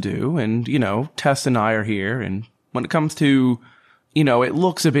things to do, and, you know, Tess and I are here, and when it comes to, you know, it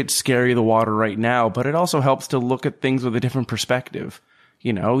looks a bit scary, the water right now, but it also helps to look at things with a different perspective.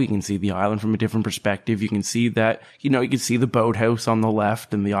 You know, you can see the island from a different perspective. You can see that, you know, you can see the boathouse on the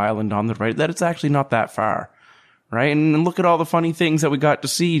left and the island on the right, that it's actually not that far, right? And look at all the funny things that we got to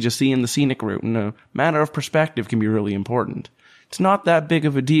see, just seeing the scenic route. And a matter of perspective can be really important. It's not that big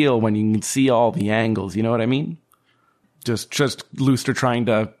of a deal when you can see all the angles, you know what I mean? Just Looster trying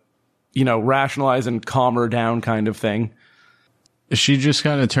to, you know, rationalize and calm her down kind of thing. She just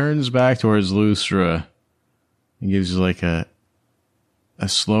kind of turns back towards Lustra and gives you like a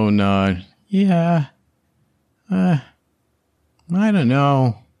slow nod. Yeah. I don't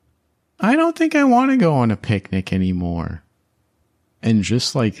know. I don't think I want to go on a picnic anymore. And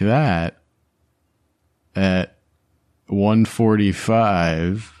just like that, at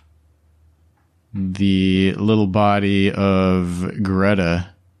 1:45, the little body of Greta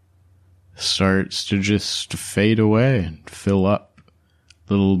starts to just fade away and fill up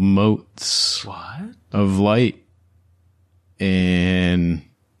little motes of light. And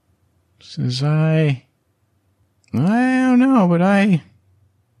says, I don't know, but I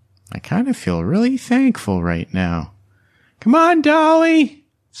kind of feel really thankful right now. Come on, Dolly.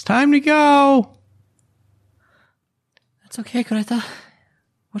 It's time to go. That's okay, Greta.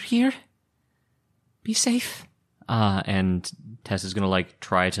 We're here. Be safe. And Tess is gonna like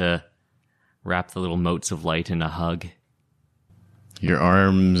try to wrap the little motes of light in a hug. Your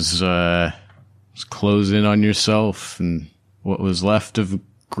arms close in on yourself, and what was left of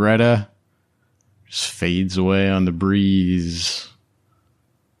Greta just fades away on the breeze.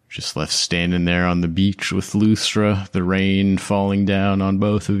 Just left standing there on the beach with Lustra, the rain falling down on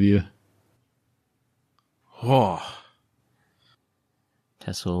both of you. Oh.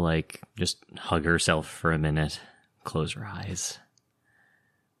 Tess will like just hug herself for a minute, close her eyes,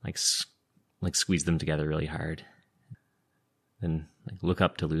 like squeeze them together really hard. Then like look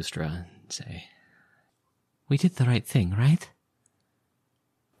up to Lustra and say, We did the right thing, right?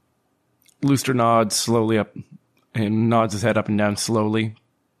 Lustra nods slowly up and nods his head up and down slowly.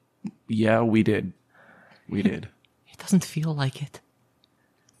 Yeah, we did. We did. It doesn't feel like it.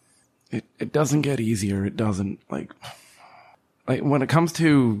 It doesn't get easier. It doesn't, like when it comes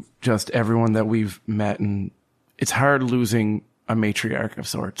to just everyone that we've met, and it's hard losing a matriarch of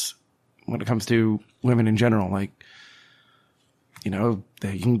sorts. When it comes to women in general, like, you know,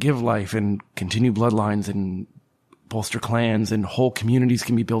 they can give life and continue bloodlines and bolster clans, and whole communities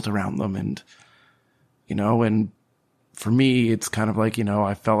can be built around them. And and for me, it's kind of like,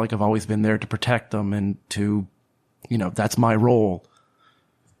 I felt like I've always been there to protect them and to, that's my role.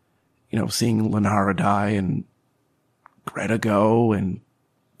 Seeing Lenara die and Greta go, and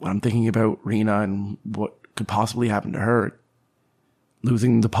when I'm thinking about Rena and what could possibly happen to her,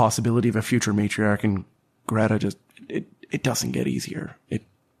 losing the possibility of a future matriarch and Greta, just, it doesn't get easier.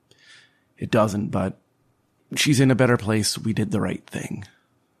 It doesn't, but she's in a better place. We did the right thing.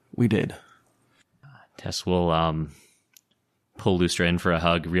 We did. Tess will pull Lustra in for a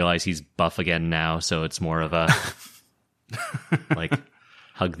hug, realize he's buff again now, so it's more of a like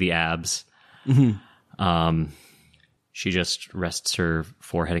hug the abs. Mm-hmm. She just rests her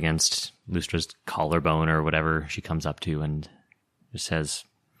forehead against Lustra's collarbone or whatever she comes up to and just says,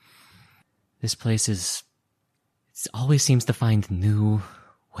 "This place it always seems to find new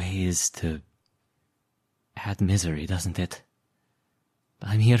ways to add misery, doesn't it? But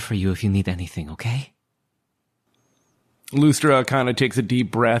I'm here for you if you need anything, okay?" Lustra kind of takes a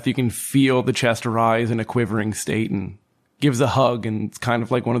deep breath. You can feel the chest rise in a quivering state and gives a hug, and it's kind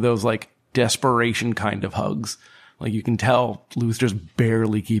of like one of those like desperation kind of hugs. Like you can tell Lustra's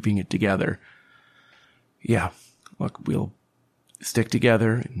barely keeping it together. Yeah, look, we'll stick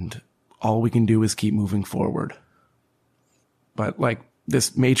together and all we can do is keep moving forward. But like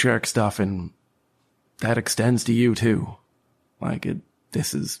this matriarch stuff, and that extends to you too. Like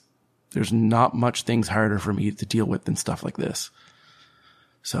there's not much things harder for me to deal with than stuff like this.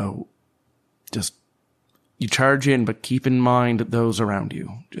 So just, you charge in, but keep in mind those around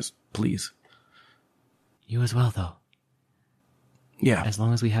you. Just please. You as well, though. Yeah. As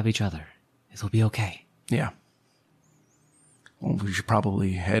long as we have each other, it'll be okay. Yeah. Well, we should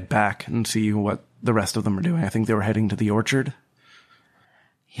probably head back and see what the rest of them are doing. I think they were heading to the orchard.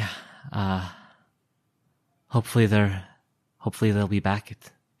 Yeah. Hopefully they'll be back.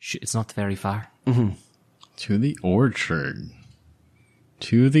 It's not very far. Mm-hmm. To the orchard.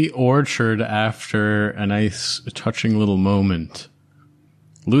 To the orchard after a nice, touching little moment.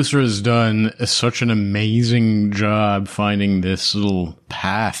 Lustra has done such an amazing job finding this little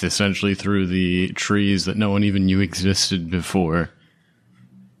path, essentially, through the trees that no one even knew existed before.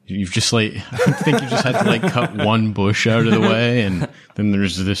 You've just I think you just had to cut one bush out of the way, and then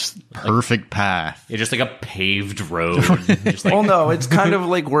there's this perfect path. it's just like a paved road. Just Well, no, it's kind of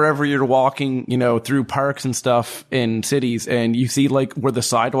like wherever you're walking, through parks and stuff in cities, and you see where the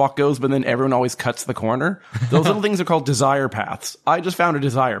sidewalk goes, but then everyone always cuts the corner. Those little things are called desire paths. I just found a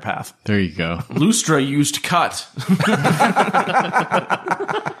desire path. There you go. Lustra used cut.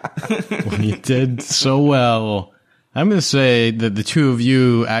 Well, you did so well. I'm going to say that the two of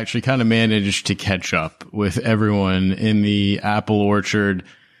you actually kind of managed to catch up with everyone in the apple orchard.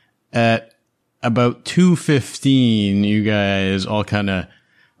 At about 2:15, you guys all kind of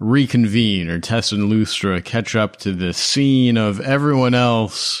reconvene, or Tess and Lustra catch up to the scene of everyone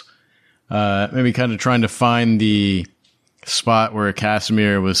else, maybe kind of trying to find the spot where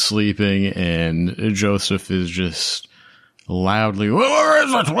Casimir was sleeping, and Joseph is just loudly, "Where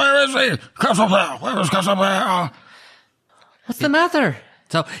is it? Where is he? Casimir! Where is Casimir?" What's the matter?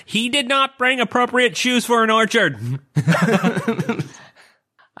 So he did not bring appropriate shoes for an orchard.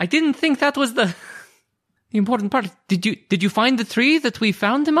 I didn't think that was the important part. Did you find the tree that we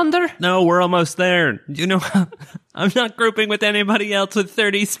found him under? No, we're almost there. I'm not grouping with anybody else with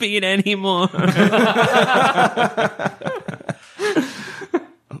 30 speed anymore.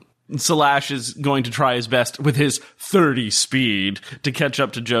 Salash is going to try his best with his 30 speed to catch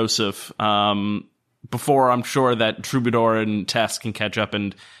up to Joseph. Before I'm sure that Troubadour and Tess can catch up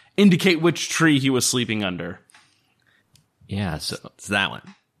and indicate which tree he was sleeping under. Yeah, so It's that one.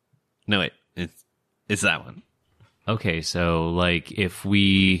 No, wait. It's that one. okay, so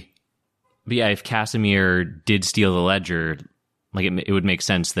if Casimir did steal the ledger, it would make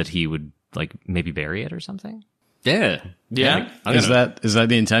sense that he would maybe bury it or something. Yeah. Yeah. Is that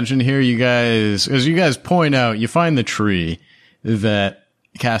the intention here? You guys, as you guys point out, you find the tree that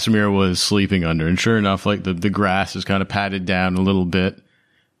Casimir was sleeping under, and sure enough, the grass is kind of patted down a little bit,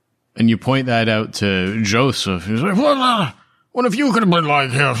 and you point that out to Joseph. He's like, "What if you could have been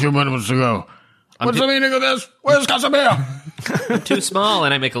lying here a few minutes ago? What's the meaning of this? Where's Casimir?" I'm too small,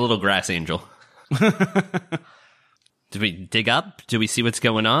 and I make a little grass angel. Do we dig up? Do we see what's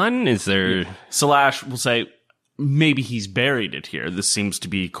going on? Is there... Salash will say, maybe he's buried it here. This seems to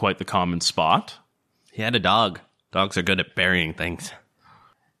be quite the common spot. He had a dog. Dogs are good at burying things.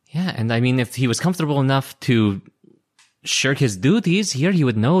 Yeah, and I mean, if he was comfortable enough to shirk his duties here, he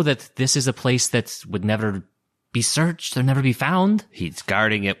would know that this is a place that would never be searched or never be found. He's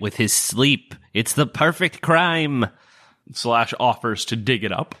guarding it with his sleep. It's the perfect crime. Slash offers to dig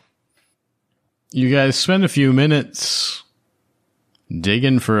it up. You guys spend a few minutes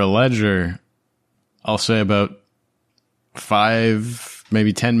digging for a ledger. I'll say about 5,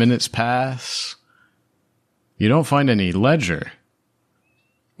 maybe 10 minutes pass. You don't find any ledger.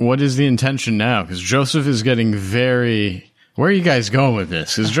 What is the intention now? Because Joseph is getting very... Where are you guys going with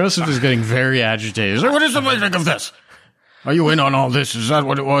this? Because Joseph is getting very agitated. He's like, what is the think of this? Are you in on all this? Is that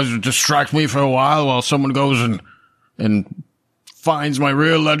what it was? Distract me for a while someone goes and finds my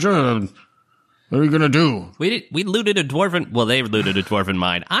real ledger? What are you going to do? We looted a dwarven... Well, they looted a dwarven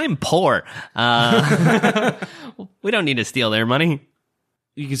mine. I'm poor. We don't need to steal their money.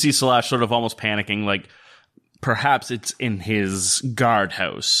 You can see Slash sort of almost panicking, like perhaps it's in his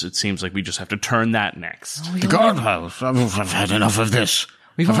guardhouse. It seems like we just have to turn that next. The guardhouse. I've had enough of this.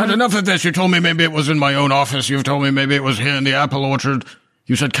 I've had enough of this. You told me maybe it was in my own office. You've told me maybe it was here in the apple orchard.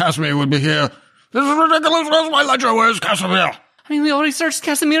 You said Casimir would be here. This is ridiculous. Where's my ledger? Where's Casimir? I mean, we already searched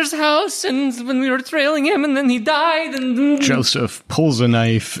Casimir's house, and when we were trailing him, and then he died, and... Joseph pulls a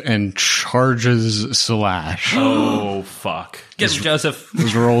knife and charges Slash. Oh, fuck. Get him, Joseph.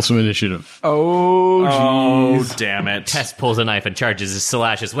 Let's roll some initiative. Oh, jeez. Oh, damn it. Tess pulls a knife and charges his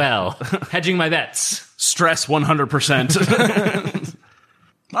Slash as well. Hedging my bets. Stress 100%.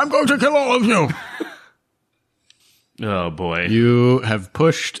 I'm going to kill all of you. Oh, boy. You have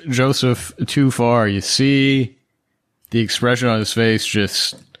pushed Joseph too far. You see the expression on his face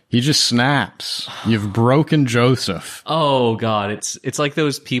he just snaps. You've broken Joseph. Oh god, it's like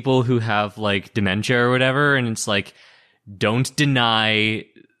those people who have like dementia or whatever, and it's like, don't deny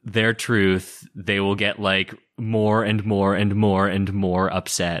their truth. They will get like more and more and more and more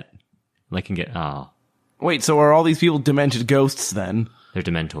upset. Like can get Wait, so are all these people demented ghosts then? they're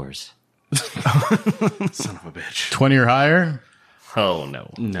dementors. Son of a bitch. 20 or higher? Oh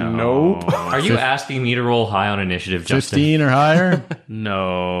no. Nope. Are you asking me to roll high on initiative, Justin? 15 or higher?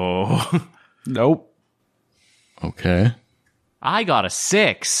 No. Nope. Okay. I got a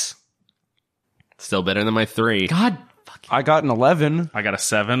 6. Still better than my 3. God I got an 11. I got a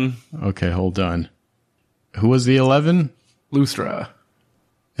 7. Okay, hold on. Who was the 11? Lustra.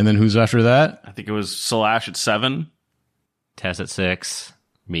 And then who's after that? I think it was Slash at 7. Tess at 6.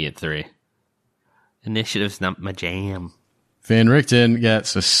 Me at 3. Initiative's not my jam. Van Richten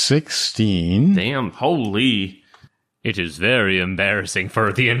gets a 16. Damn. Holy. It is very embarrassing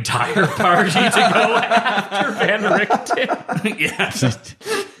for the entire party to go after Van Richten. Yeah.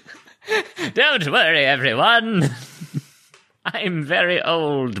 Don't worry, everyone. I'm very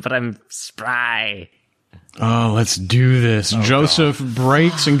old, but I'm spry. Oh, let's do this. Joseph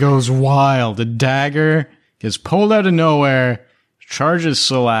breaks and goes wild. A dagger gets pulled out of nowhere, charges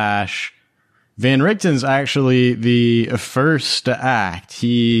Slash. Van Richten's actually the first to act.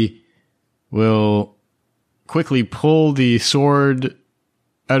 He will quickly pull the sword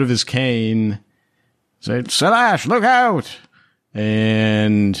out of his cane, say, Slash, look out!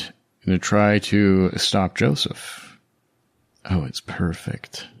 And going to try to stop Joseph. Oh, it's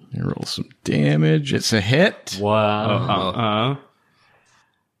perfect. You roll some damage. It's a hit. Wow.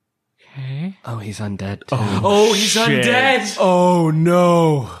 Okay. Oh, he's undead too. Oh, he's undead. Oh,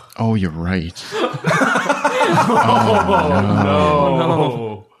 no. Oh, you're right.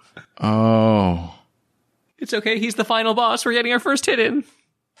 No. Oh. It's okay. He's the final boss. We're getting our first hit in.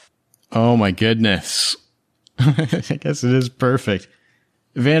 Oh my goodness. I guess it is perfect.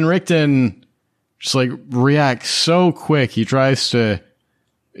 Van Richten just like reacts so quick. He tries to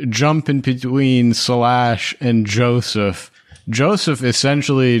jump in between Slash and Joseph. Joseph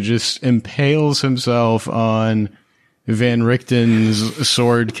essentially just impales himself on Van Richten's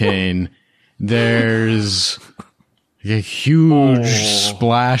sword cane. There's a huge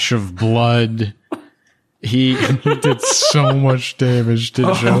splash of blood. He did so much damage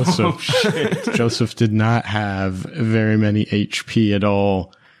to Joseph. Joseph did not have very many HP at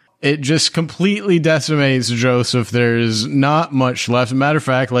all. It just completely decimates Joseph. There's not much left. Matter of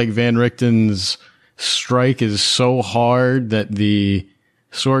fact, like Van Richten's strike is so hard that the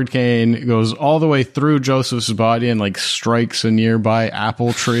sword cane goes all the way through Joseph's body and like strikes a nearby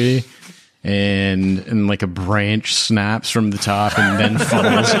apple tree. And like a branch snaps from the top and then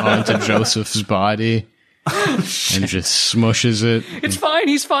falls onto Joseph's body. And just smushes it. It's fine.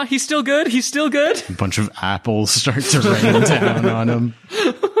 He's fine. He's still good. He's still good. A bunch of apples start to rain down on him.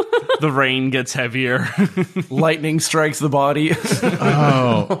 The rain gets heavier. Lightning strikes the body.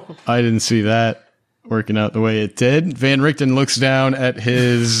 Oh, I didn't see that working out the way it did. Van Richten looks down at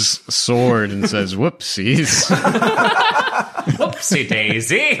his sword and says, whoopsies. Whoopsie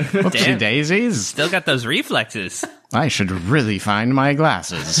daisy. Whoopsie daisies. Still got those reflexes. I should really find my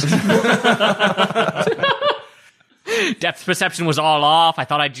glasses. Depth perception was all off. I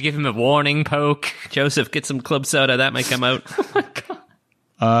thought I'd give him a warning poke. Joseph, get some club soda. That might come out.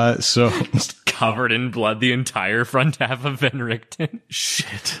 So Covered in blood, the entire front half of Van Richten.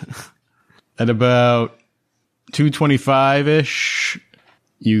 Shit. at about 2:25-ish,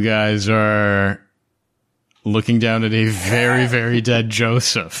 you guys are looking down at a very, very dead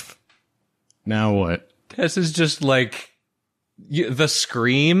Joseph. Now what? This is just like the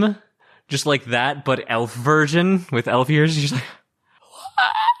Scream, just like that, but elf version with elf ears. She's like,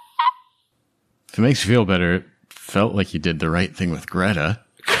 If it makes you feel better, it felt like you did the right thing with Greta.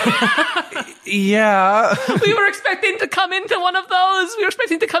 Yeah. we were expecting to come into one of those. We were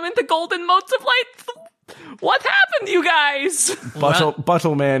expecting to come into Golden Motes of Light. What happened, you guys?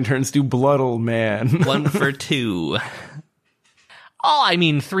 Buttle Man turns to Bloodle Man. 1 for 2. Oh, I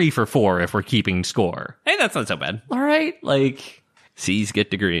mean 3 for 4 if we're keeping score. Hey, that's not so bad. All right, like C's get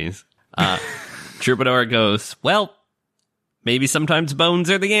degrees. Troubadour goes, well, maybe sometimes bones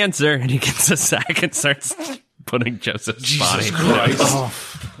are the answer. And he gets a sack and starts putting Joseph's body. Christ.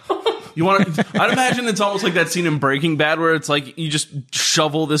 You want to? I'd imagine it's almost like that scene in Breaking Bad where it's like you just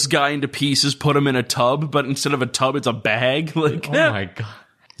shovel this guy into pieces, put him in a tub, but instead of a tub, it's a bag. Like, oh my god.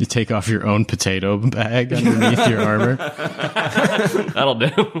 You take off your own potato bag underneath your armor. That'll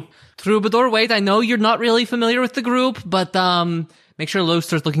do. Troubadour, wait, I know you're not really familiar with the group, but make sure Lo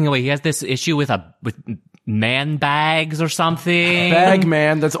starts looking away. He has this issue with man bags or something. Bag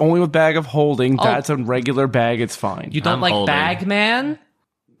Man, that's only with bag of holding. That's a regular bag, it's fine. You don't like holding. Bag Man?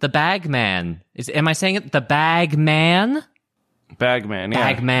 The Bag Man. Am I saying it? The Bag Man? Bag Man, yeah.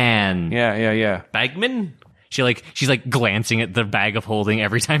 Bag Man. Yeah. Bagman? She's like glancing at the bag of holding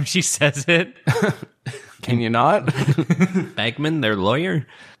every time she says it. Can you not? Bagman, their lawyer?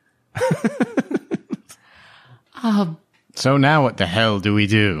 So now what the hell do we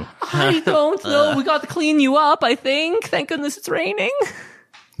do? I don't know. We got to clean you up, I think. Thank goodness it's raining.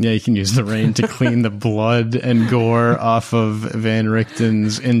 Yeah, you can use the rain to clean the blood and gore off of Van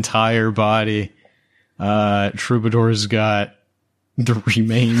Richten's entire body. Troubadour's got the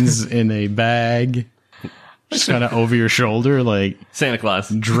remains in a bag. Just kind of over your shoulder, like Santa Claus.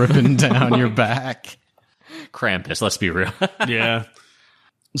 dripping down your back. Krampus, let's be real. yeah.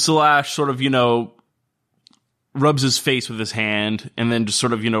 Slash sort of, rubs his face with his hand and then just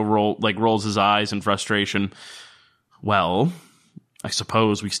sort of, rolls his eyes in frustration. Well, I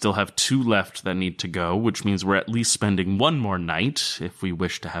suppose we still have 2 left that need to go, which means we're at least spending 1 more night if we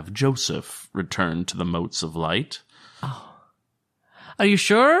wish to have Joseph return to the Motes of Light. Are you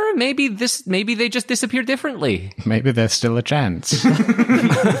sure? Maybe they just disappear differently. Maybe there's still a chance.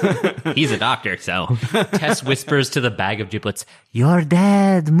 He's a doctor, so. Tess whispers to the bag of giblets, "You're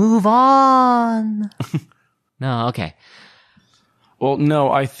dead. Move on." No, okay. Well,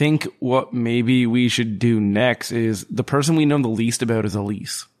 no, I think what maybe we should do next is the person we know the least about is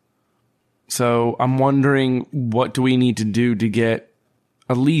Elise. So I'm wondering, what do we need to do to get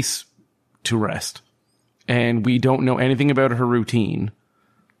Elise to rest? And we don't know anything about her routine.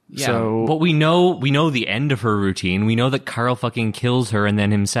 Yeah, So, but we know the end of her routine. We know that Carl fucking kills her and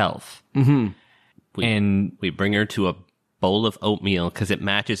then himself. Mm-hmm. And We bring her to a bowl of oatmeal because it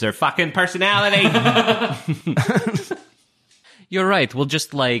matches her fucking personality. you're right. We'll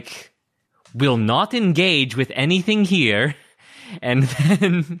just we'll not engage with anything here, and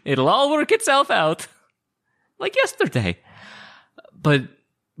then it'll all work itself out, like yesterday. But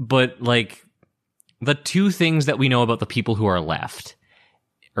the 2 things that we know about the people who are left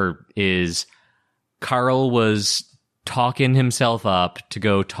is Carl was talking himself up to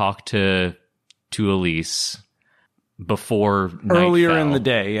go talk to Elise before earlier night in fell. the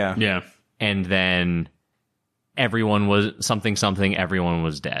day, yeah. Yeah. And then everyone was something, everyone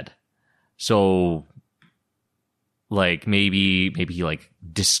was dead. So maybe he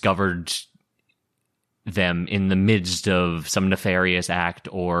discovered them in the midst of some nefarious act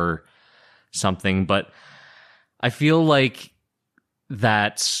or something, but I feel like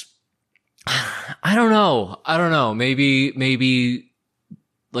that's I don't know. Maybe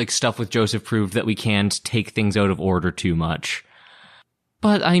stuff with Joseph proved that we can't take things out of order too much.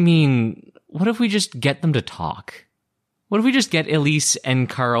 But I mean, what if we just get them to talk? What if we just get Elise and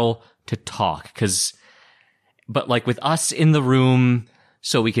Carl to talk? But with us in the room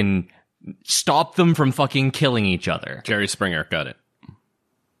so we can stop them from fucking killing each other. Jerry Springer, got it.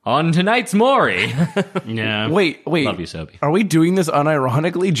 On tonight's Maury. Yeah. Wait. Love you, Soapy. Are we doing this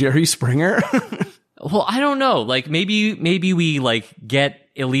unironically, Jerry Springer? Well, I don't know. Maybe we get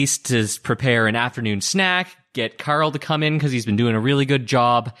Elise to prepare an afternoon snack, get Carl to come in because he's been doing a really good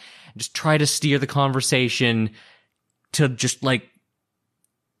job, just try to steer the conversation to just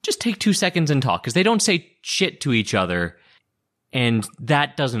just take 2 seconds and talk, because they don't say shit to each other, and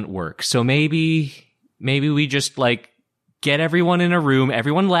that doesn't work. So maybe we just like get everyone in a room,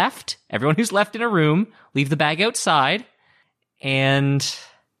 everyone who's left in a room, leave the bag outside, and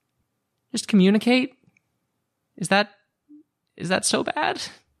just communicate. Is that so bad?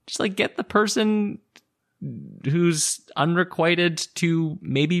 Just like get the person who's unrequited to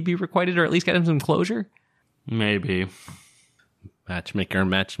maybe be requited, or at least get him some closure. Maybe.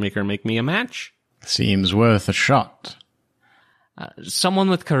 Matchmaker, make me a match. Seems worth a shot. Someone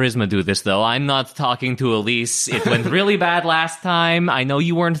with charisma do this, though. I'm not talking to Elise. It went really bad last time. I know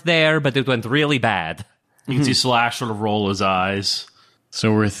you weren't there, but it went really bad. You can see Slash sort of roll his eyes.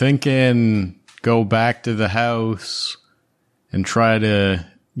 So we're thinking go back to the house and try to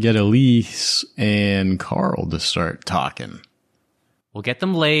get Elise and Carl to start talking. We'll get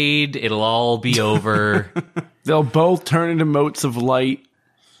them laid. It'll all be over. They'll both turn into motes of light.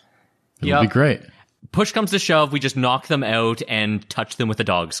 It'll be great. Push comes to shove, we just knock them out and touch them with a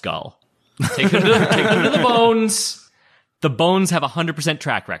dog skull. Take them to the bones. The bones have a 100%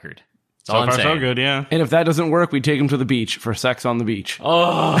 track record. That's all So I'm far, saying. so good, yeah. And if that doesn't work, we take them to the beach for sex on the beach.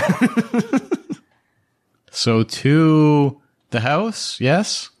 Oh, So to the house,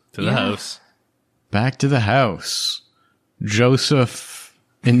 yes? To the house. Back to the house. Joseph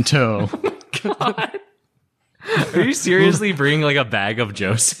in tow. are you seriously bringing like a bag of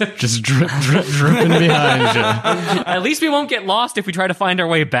Joseph? Just dripping behind you. At least we won't get lost if we try to find our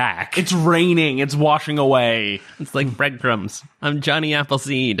way back. It's raining. It's washing away. It's like breadcrumbs. I'm Johnny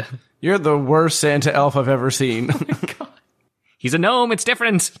Appleseed. You're the worst Santa elf I've ever seen. He's a gnome. It's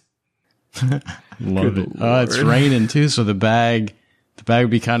different. Love it. It's raining too, so the bag would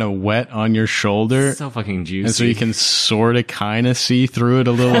be kind of wet on your shoulder. So fucking juicy. And so you can sort of kind of see through it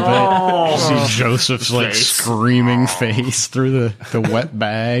a little bit. You see Joseph's like screaming face through the wet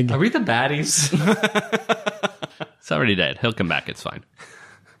bag. Are we the baddies? It's already dead. He'll come back. It's fine.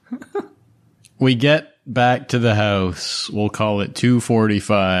 We get back to the house. We'll call it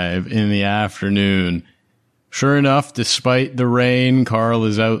 2:45 in the afternoon. Sure enough, despite the rain, Carl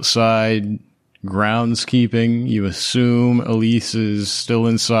is outside groundskeeping. You assume Elise is still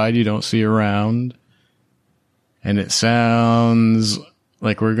inside. You don't see her around. And it sounds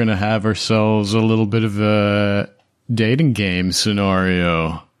like we're going to have ourselves a little bit of a dating game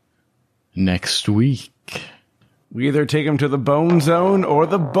scenario next week. We either take them to the bone zone or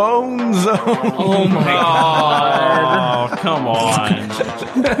the bone zone. Oh my god. Oh, come on.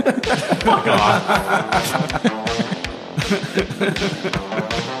 Fuck off.